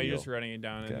doing the reveal? No, you're just writing it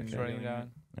down. Just writing it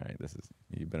down. All right,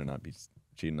 you better not be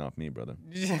cheating off me, brother.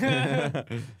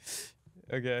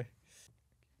 Okay.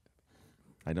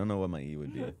 I don't know what my E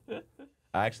would be.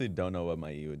 I actually don't know what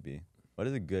my E would be. What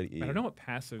is a good E? I don't know what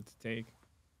passive to take.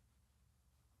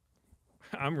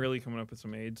 I'm really coming up with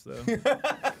some aids, though.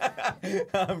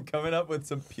 I'm coming up with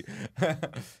some... All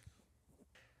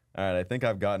right, I think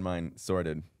I've got mine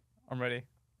sorted. I'm ready.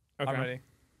 Okay. I'm ready.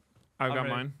 I've got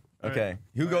mine. Okay, right.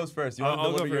 Who goes first? You want to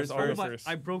deliver yours first?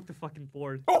 I broke the fucking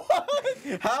board.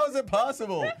 How is it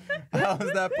possible? How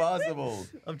is that possible?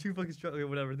 I'm too fucking strong. Okay,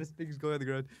 whatever. This thing is going on the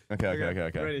ground. Okay.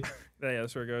 Ready? Yeah,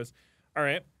 that's where it goes. All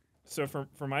right. So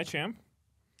for my champ,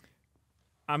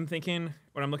 I'm thinking,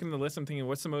 when I'm looking at the list, I'm thinking,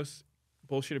 what's the most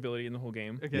bullshit ability in the whole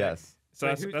game? Okay. Yes. So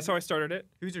Wait, that's how I started it.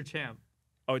 Who's your champ?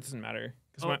 Oh, it doesn't matter.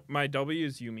 Because my W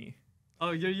is Yumi.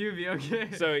 Oh, you're Yuvi.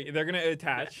 Okay. So they're going to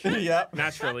attach Yep.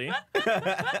 naturally.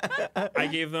 I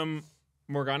gave them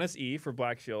Morgana's E for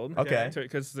Black Shield. Okay.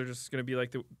 Because they're just going to be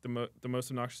like the most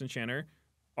obnoxious enchanter.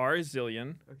 R is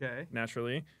Zillion, Okay.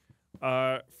 naturally.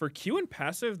 For Q and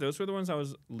passive, those were the ones I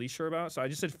was least sure about. So I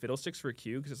just said Fiddlesticks for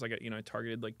Q because it's like I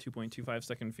targeted like 2.25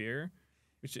 second fear,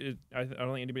 which I don't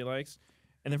think anybody likes.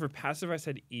 And then for passive, I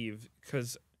said Eve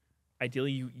because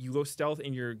ideally you go stealth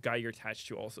and your guy you're attached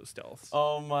to also stealth.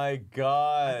 Oh my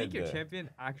god. I think your champion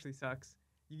actually sucks.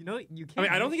 You know you can't. I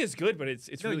mean, I don't think it's good, but it's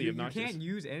really obnoxious. You can't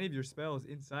use any of your spells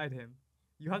inside him.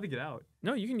 You have to get out.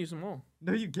 No, you can use them all.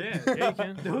 No, you can't. Yeah, you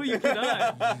can. No, you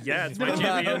cannot. Yeah, it's my I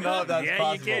champion. don't know if that's Yeah,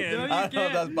 possible. you can. No, you I don't know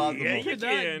if that's possible. Yeah, you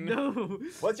can. No.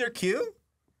 What's your Q?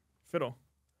 Fiddle.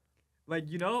 Like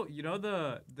you know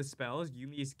the spells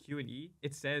Yumi's Q and E.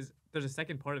 It says there's a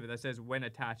second part of it that says when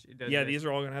attached. It does. Yeah, this. these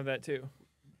are all gonna have that too.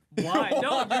 Why?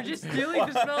 No, you're just stealing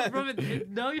the spells from it.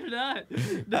 No, you're not. No,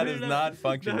 That you're does not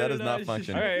function. That does not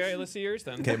function. All right, let's see yours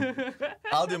then. Okay,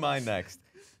 I'll do mine next.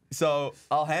 So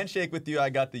I'll handshake with you. I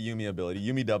got the Yumi ability,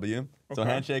 Yumi W. So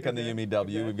Okay. handshake on the Yumi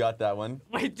W. We've got that one.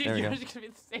 Wait, There dude, we you're go. just gonna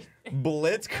be the same thing.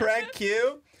 Blitzcrank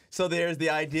Q. So there's the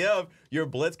idea of your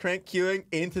Blitzcrank queuing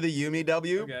into the Yumi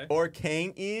W Okay. or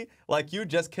Kane E. Like you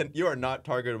are not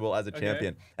targetable as a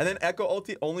champion. And then Echo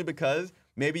Ulti only because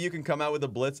maybe you can come out with a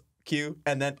Blitz Q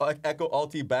and then Echo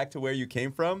Ulti back to where you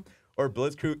came from, or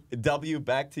Blitz W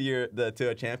back to to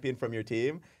a champion from your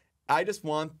team. I just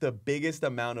want the biggest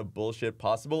amount of bullshit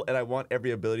possible, and I want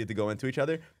every ability to go into each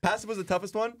other. Passive was the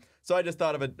toughest one, so I just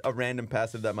thought of a random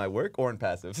passive that might work, or in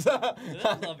passives.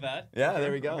 That's not bad. Yeah,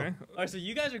 there we go. Okay. Alright, so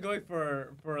you guys are going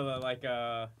for like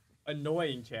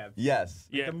annoying champ. Yes.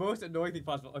 Yeah. The most annoying thing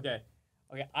possible. Okay.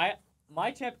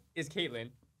 My champ is Caitlyn,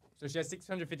 so she has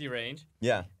 650 range,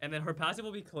 Yeah. and then her passive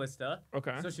will be Callista.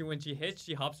 Okay. So when she hits,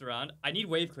 she hops around. I need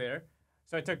wave clear,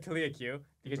 so I took Talia Q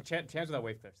because champs without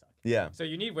wave clear suck. Yeah. So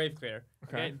you need wave clear.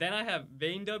 Okay. Then I have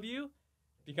Vayne W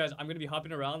because I'm gonna be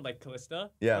hopping around like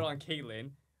Callista. Yeah. But on Caitlyn,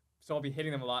 so I'll be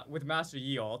hitting them a lot with Master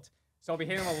Yi ult. So I'll be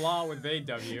hitting them a lot with Vayne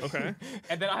W. Okay.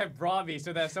 And then I have Bravi,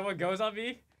 so that if someone goes on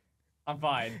me, I'm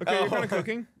fine. Okay, you're Oh. kind of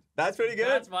cooking. That's pretty good.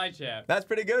 That's my champ. That's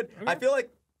pretty good. I feel like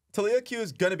Talia Q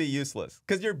is gonna be useless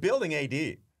because you're building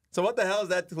AD. So what the hell is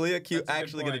that Talia Q That's a good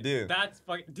actually gonna point. do? That's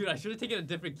fucking dude. I should have taken a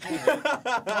different Q. Fuck.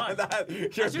 That- I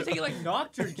should have taken like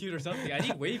Nocturne Q or something. I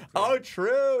need wave. Clear. Oh,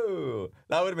 true.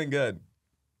 That would have been good.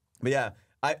 But yeah,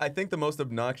 I think the most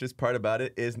obnoxious part about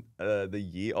it is the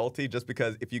Yi ulti, just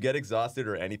because if you get exhausted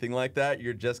or anything like that,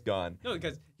 you're just gone. No,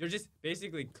 because you're just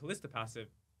basically Callista passive.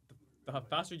 The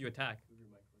faster you attack,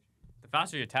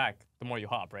 the more you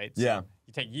hop, right? So Yeah.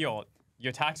 You take Yi ult, you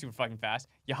attack super fucking fast.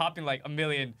 You hop in like a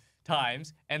million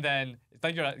times, and then it's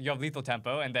like you have lethal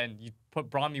tempo, and then you put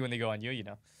Brahmi when they go on you. You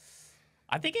know.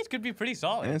 I think it could be pretty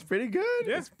solid. And it's pretty good.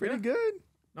 Yeah, It's pretty yeah. good.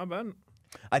 Not bad.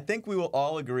 I think we will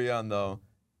all agree on though.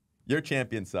 Your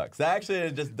champion sucks. Actually,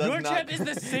 it just does Your not. champ is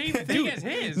the same thing as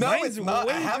his. No, Mine's it's not.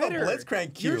 I way have better. a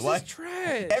Blitzcrank Q. Yours Like is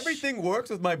trash. everything works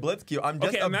with my Blitz Q. I'm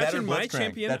just Okay, a better imagine my Blitzcrank.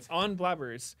 champion That's on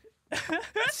Blabbers.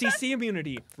 CC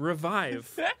immunity,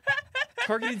 revive,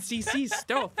 targeted CC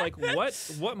stealth. Like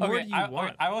what more do you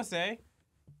want? I will say,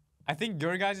 I think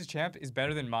your guys' champ is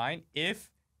better than mine. I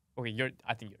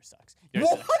think yours sucks. Yours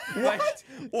what? sucks. Like,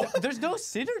 What? there's no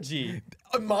synergy,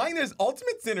 Mine is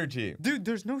ultimate synergy. dude.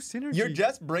 There's no synergy. You're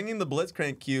just bringing the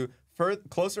Blitzcrank Q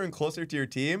closer and closer to your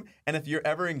team, and if you're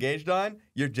ever engaged on,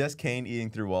 you're just Kane eating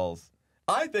through walls.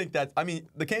 I think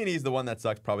the Kane E is the one that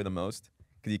sucks probably the most,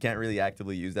 because you can't really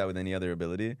actively use that with any other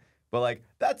ability. But like,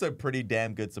 that's a pretty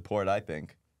damn good support, I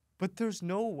think. But there's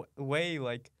no way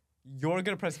like you're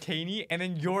gonna press Kaney and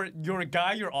then your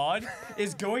guy you're on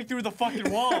is going through the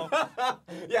fucking wall.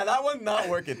 Yeah, that one's not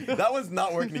working. That one's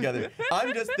not working together.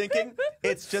 I'm just thinking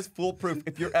it's just foolproof.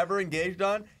 If you're ever engaged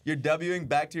on, you're Wing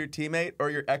back to your teammate or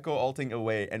you're Echo ulting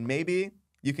away, and maybe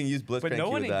you can use Blitzcrank But no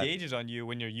Q one with that. engages on you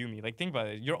when you're Yumi. Like think about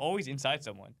it. You're always inside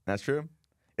someone. That's true.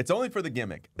 It's only for the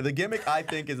gimmick. The gimmick, I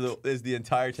think, is the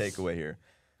entire takeaway here.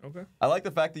 Okay. I like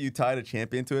the fact that you tied a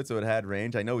champion to it so it had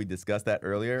range. I know we discussed that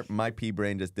earlier. My P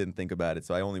brain just didn't think about it,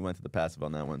 so I only went to the passive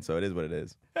on that one. So it is what it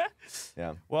is.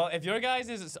 Yeah. Well, if your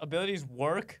guys' abilities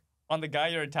work on the guy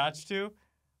you're attached to,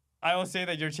 I will say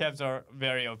that your champs are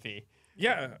very OP.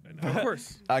 Yeah, of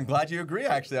course. I'm glad you agree,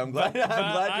 actually. I'm glad, But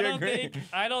I'm glad I you don't agree. think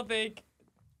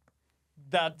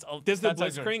That's Does the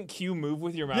that's Blitzcrank Q move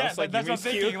with your mouse? Yeah, like that's what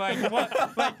I'm Yumi's thinking. Q? Like,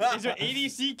 what? Like, is your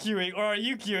ADC queuing or are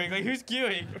you queuing? Like, who's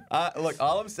queuing? Look,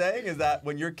 all I'm saying is that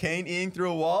when you're Kane-ing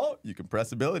through a wall, you can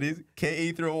press abilities.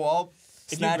 K-E through a wall,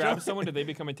 If you snatch grab them. someone, do they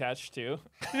become attached too?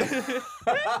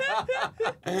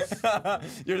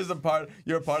 You're just a part.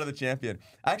 You're a part of the champion.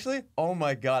 Actually, oh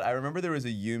my god, I remember there was a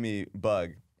Yumi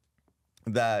bug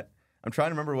that I'm trying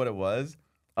to remember what it was.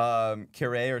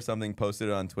 Kare or something posted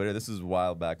it on Twitter. This was a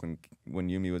while back when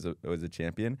Yumi was a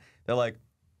champion. They're like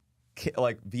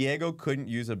Viego couldn't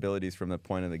use abilities from the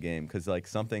point of the game because like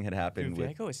something had happened.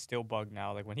 Dude, Viego is still bugged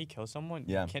now. Like when he kills someone,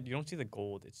 Yeah. you don't see the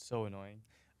gold. It's so annoying.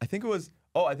 I think it was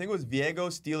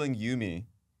Viego stealing Yumi,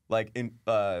 like in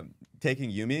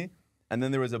taking Yumi, and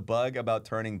then there was a bug about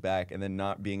turning back and then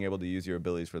not being able to use your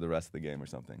abilities for the rest of the game or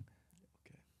something.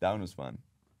 Okay. That one was fun.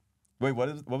 Wait, what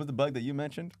was the bug that you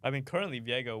mentioned? I mean, currently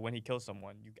Viego, when he kills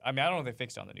someone, I don't know if they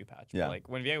fixed it on the new patch. Yeah. But like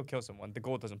when Viego kills someone, the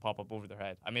gold doesn't pop up over their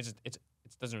head. I mean, it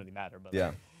doesn't really matter. But Yeah.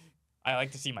 like, I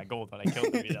like to see my gold when I kill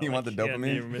them. You want the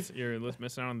dopamine? You're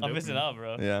missing out on the I'm missing dopamine. out,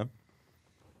 bro. Yeah.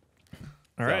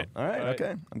 All right. All right. All right.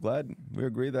 Okay. I'm glad we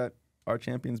agree that our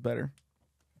champion's better.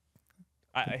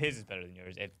 His is better than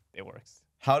yours. It works.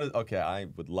 Okay, I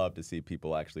would love to see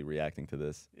people actually reacting to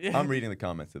this. I'm reading the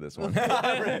comments to this one.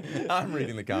 I'm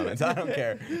reading the comments. I don't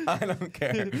care.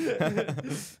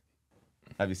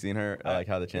 Have you seen her? Like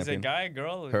how the Is it a champion? guy,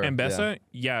 girl? Her. Ambessa?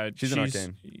 Yeah. She's in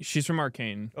Arcane. She's from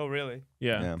Arcane. Oh, really?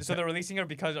 Yeah. Yeah. So they're releasing her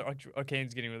because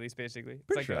Arcane's getting released, basically. It's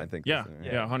Pretty like sure. I think. Yeah. that's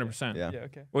it, Yeah. 100%. Yeah. Yeah,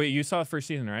 okay. Wait, you saw the first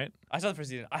season, right? I saw the first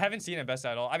season. I haven't seen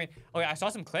Ambessa at all. I mean, okay, I saw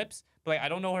some clips, but like I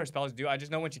don't know what her spells do. I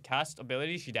just know when she casts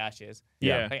abilities, she dashes.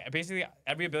 Yeah. Like basically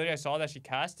every ability I saw that she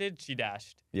casted, she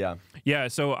dashed. Yeah. Yeah.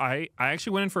 So I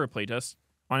actually went in for a playtest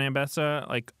on Ambessa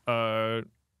like a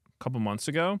couple months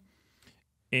ago,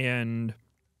 and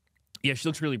yeah, she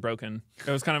looks really broken.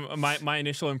 It was kind of my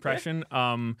initial impression.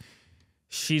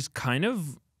 She's kind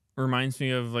of reminds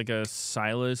me of like a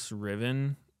Silas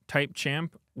Riven type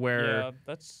champ where Yeah,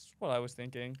 that's what I was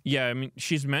thinking. yeah, I mean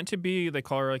she's meant to be, they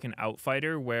call her like an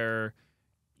outfighter where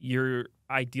your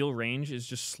ideal range is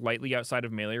just slightly outside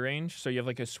of melee range. So you have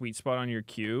like a sweet spot on your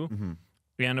Q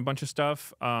and a bunch of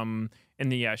stuff. And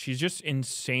then yeah, she's just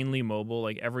insanely mobile.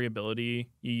 Like every ability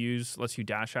you use lets you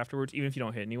dash afterwards, even if you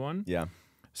don't hit anyone. Yeah.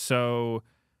 So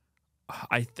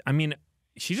I mean,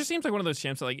 she just seems like one of those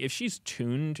champs that like if she's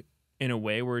tuned in a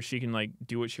way where she can like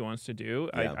do what she wants to do,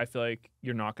 Yeah. I feel like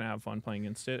you're not gonna have fun playing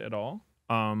against it at all.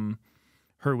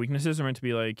 Her weaknesses are meant to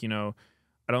be like, you know,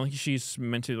 I don't think she's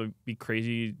meant to like, be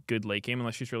crazy good late game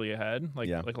unless she's really ahead, like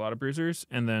Yeah. like a lot of bruisers.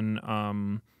 And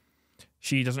then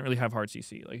she doesn't really have hard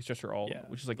CC. Like it's just her ult, Yeah.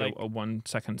 which is like Like- a 1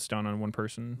 second stun on one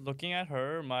person. Looking at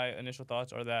her, my initial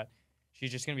thoughts are that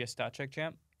she's just gonna be a stat check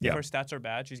champ. Yeah. If her stats are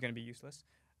bad, she's gonna be useless,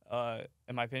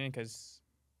 in my opinion, because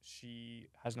she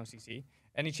has no CC.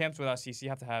 Any champs without CC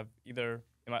have to have either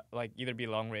be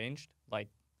long ranged, like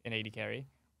an AD carry,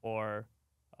 or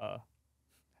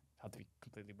have to be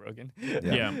completely broken.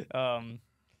 Yeah.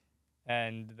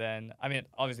 And then I mean,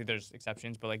 obviously there's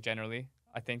exceptions, but like generally,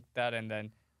 I think that. And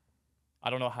then I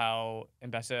don't know how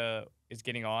Ambessa is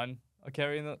getting on a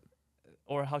carry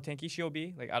or how tanky she'll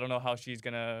be. Like I don't know how she's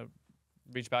gonna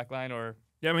reach backline or.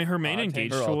 Yeah, I mean her main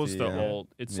engage Her tool is ulti, the yeah. ult.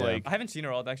 It's Yeah. like I haven't seen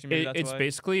her ult actually. Maybe that's it's why.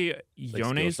 basically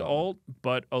Yone's skill shot. ult,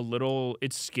 but a little.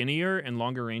 It's skinnier and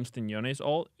longer range than Yone's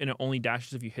ult, and it only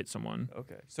dashes if you hit someone.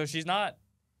 Okay, so she's not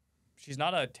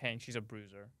a tank. She's a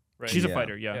bruiser, right? She's a Yeah.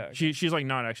 fighter, yeah. Yeah, okay. She's like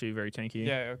not actually very tanky.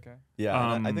 Yeah. Okay.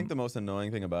 Yeah. And I think Um, the most annoying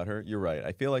thing about her, you're right.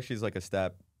 I feel like she's like a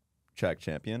stat check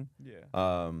champion.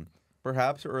 Yeah.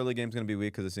 Perhaps her early game's gonna be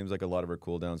weak because it seems like a lot of her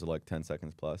cooldowns are like 10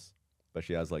 seconds plus, but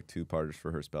she has like 2 parters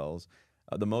for her spells.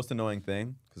 The most annoying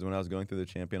thing, because when I was going through the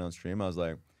champion on stream, I was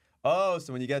like, oh,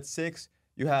 so when you get 6,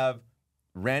 you have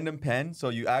random pen, so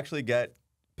you actually get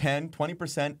pen,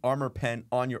 20% armor pen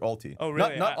on your ulti. Oh,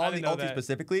 really? Not I on the didn't know ulti that.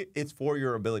 specifically, it's for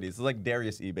your abilities. It's like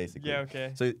Darius E, basically. Yeah.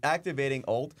 Okay. So activating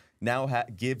ult now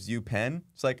gives you pen.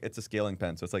 It's a scaling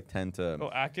pen, so it's like 10 to...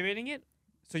 Oh, activating it.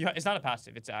 So it's not a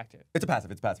passive. It's active. It's a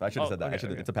passive. I should have Oh, said that. okay,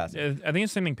 okay. It's a passive. I think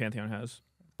it's the same thing Pantheon has.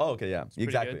 Oh, okay, yeah. It's pretty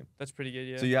Exactly. good. That's pretty good.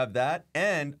 Yeah. So you have that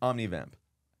and Omnivamp.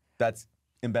 That's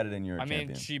embedded in your I champion.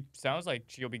 mean, she sounds like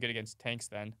she'll be good against tanks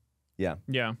then. Yeah,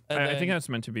 And I think then- that's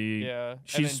meant to be. Yeah.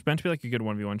 She's meant to be like a good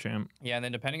 1v1 champ. Yeah, and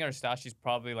then depending on her stats, she's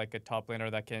probably like a top laner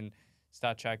that can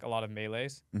stat check a lot of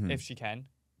melees. Mhm. If she can,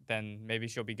 then maybe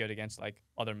she'll be good against like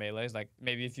other melees. Like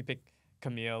maybe if you pick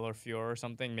Camille or Fior or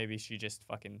something, maybe she just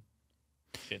fucking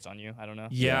shits on you. I don't know.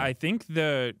 Yeah, Yeah. I think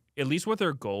at least what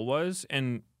their goal was,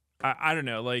 and I don't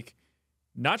know, like,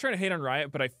 not trying to hate on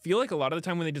Riot, but I feel like a lot of the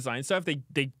time when they design stuff, they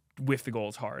whiff the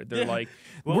goals hard. They're Yeah. like,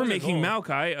 What we're was the making goal?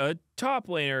 Maokai a top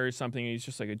laner or something. He's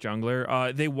just like a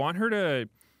jungler. They want her to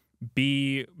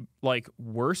be like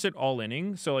worse at all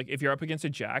inning. So like if you're up against a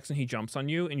Jax and he jumps on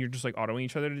you and you're just like autoing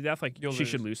each other to death, like You'll she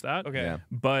should lose. lose that. Okay. Yeah.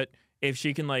 But if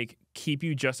she can like keep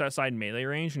you just outside melee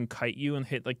range and kite you and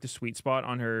hit like the sweet spot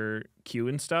on her Q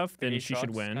and stuff, then she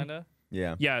should win. Kinda.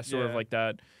 Yeah. Yeah, sort of Yeah. like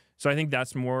that. So I think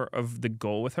that's more of the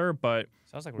goal with her. But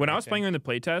Sounds like when I was playing her in the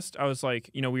playtest, I was like,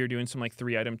 we were doing some like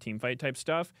 3-item team fight type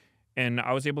stuff, and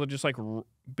I was able to just like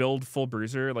build full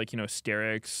bruiser, like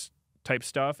Sterix type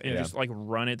stuff, and Yeah. just like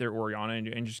run at their Orianna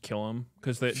and just kill them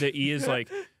because the E is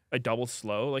like a double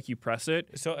slow, like you press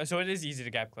it. So it is easy to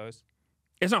gap close.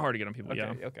 It's not hard to get on people. Okay.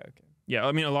 Yeah, Okay. yeah.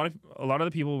 I mean, a lot of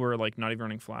the people were like not even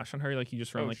running flash on her. Like you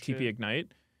just run Oh, like shit. TP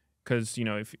ignite because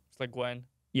if It's like Gwen.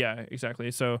 yeah, exactly.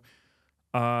 So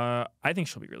I think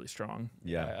she'll be really strong.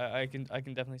 Yeah. I can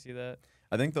definitely see that.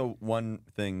 I think the one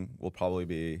thing will probably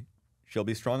be she'll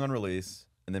be strong on release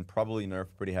and then probably nerf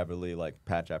pretty heavily, like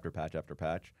patch after patch after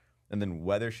patch. And then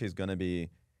whether she's going to be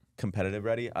competitive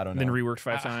ready, I don't know. Then reworked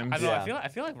 5 times. I don't know. Yeah. I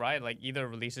feel like Riot like either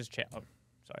releases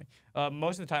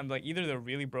most of the time like either they're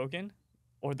really broken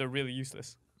or they're really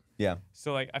useless. Yeah.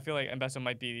 So like I feel like Ambessa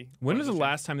might be. When one was of the champ-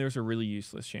 last time there was a really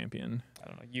useless champion? I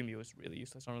don't know. Yumi was really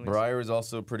useless on release. Briar is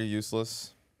also pretty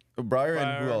useless. Briar and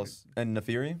who Briar- else? And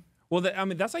Nefiri? Well, I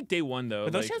mean that's like day one though.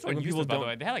 But those like, champs when weren't people useless, by the don't.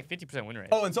 way. They had like 50% win rate.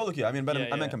 Oh, and solo queue. I mean, but Yeah, I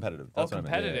meant yeah. competitive. Oh, That's what I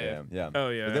meant. competitive. Yeah. Oh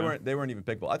yeah. But they weren't even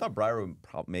pickable. I thought Briar would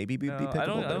maybe be No, pickable. I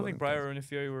don't but it think wasn't Briar or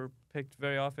Nefiri were picked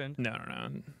very often. No.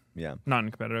 Yeah. Not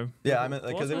in competitive. Yeah, I meant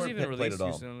like Who because they else was weren't even played released at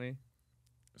all. recently?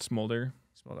 Smolder.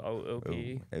 OP,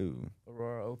 Oh.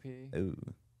 Aurora OP. Oh.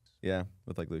 Yeah,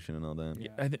 with like Lucian and all that. Yeah.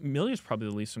 I think Milia's probably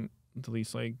the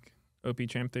least like OP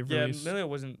champ they've Yeah, released. Milia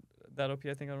wasn't that OP.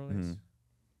 I think on release. Mhm.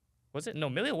 Was it? No,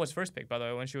 Milia was first pick by the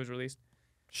way when she was released.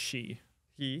 She.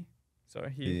 He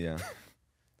Yeah.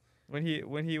 when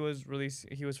he was released,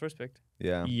 he was first picked.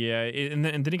 Yeah. Yeah, and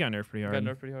then he got nerfed pretty hard. Got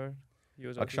nerfed pretty hard. He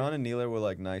was. OP. Akshan and Neeler were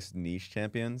like nice niche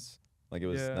champions. Like it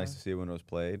was Yeah. nice to see when it was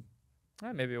played.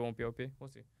 Maybe it won't be OP. We'll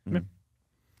see.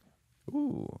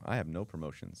 Ooh, I have no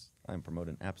promotions. I'm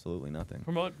promoting absolutely nothing.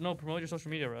 Promote your social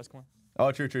media, Raz. Come on.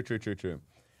 Oh, true.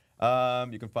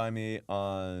 You can find me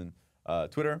on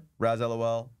Twitter,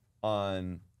 RazLOL,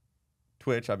 on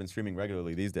Twitch. I've been streaming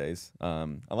regularly these days.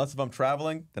 Unless if I'm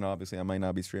traveling, then obviously I might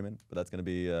not be streaming. But that's going to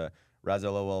be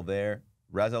RazLOL there.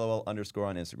 RazLOL _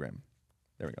 on Instagram.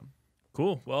 There we go.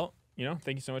 Cool. Well,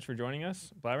 thank you so much for joining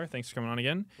us, Blaber. Thanks for coming on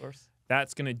again. Of course.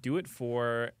 That's gonna do it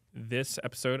for this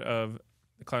episode of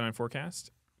the Cloud9 Forecast.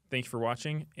 Thank you for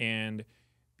watching, and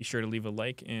be sure to leave a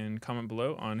like and comment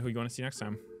below on who you want to see next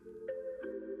time.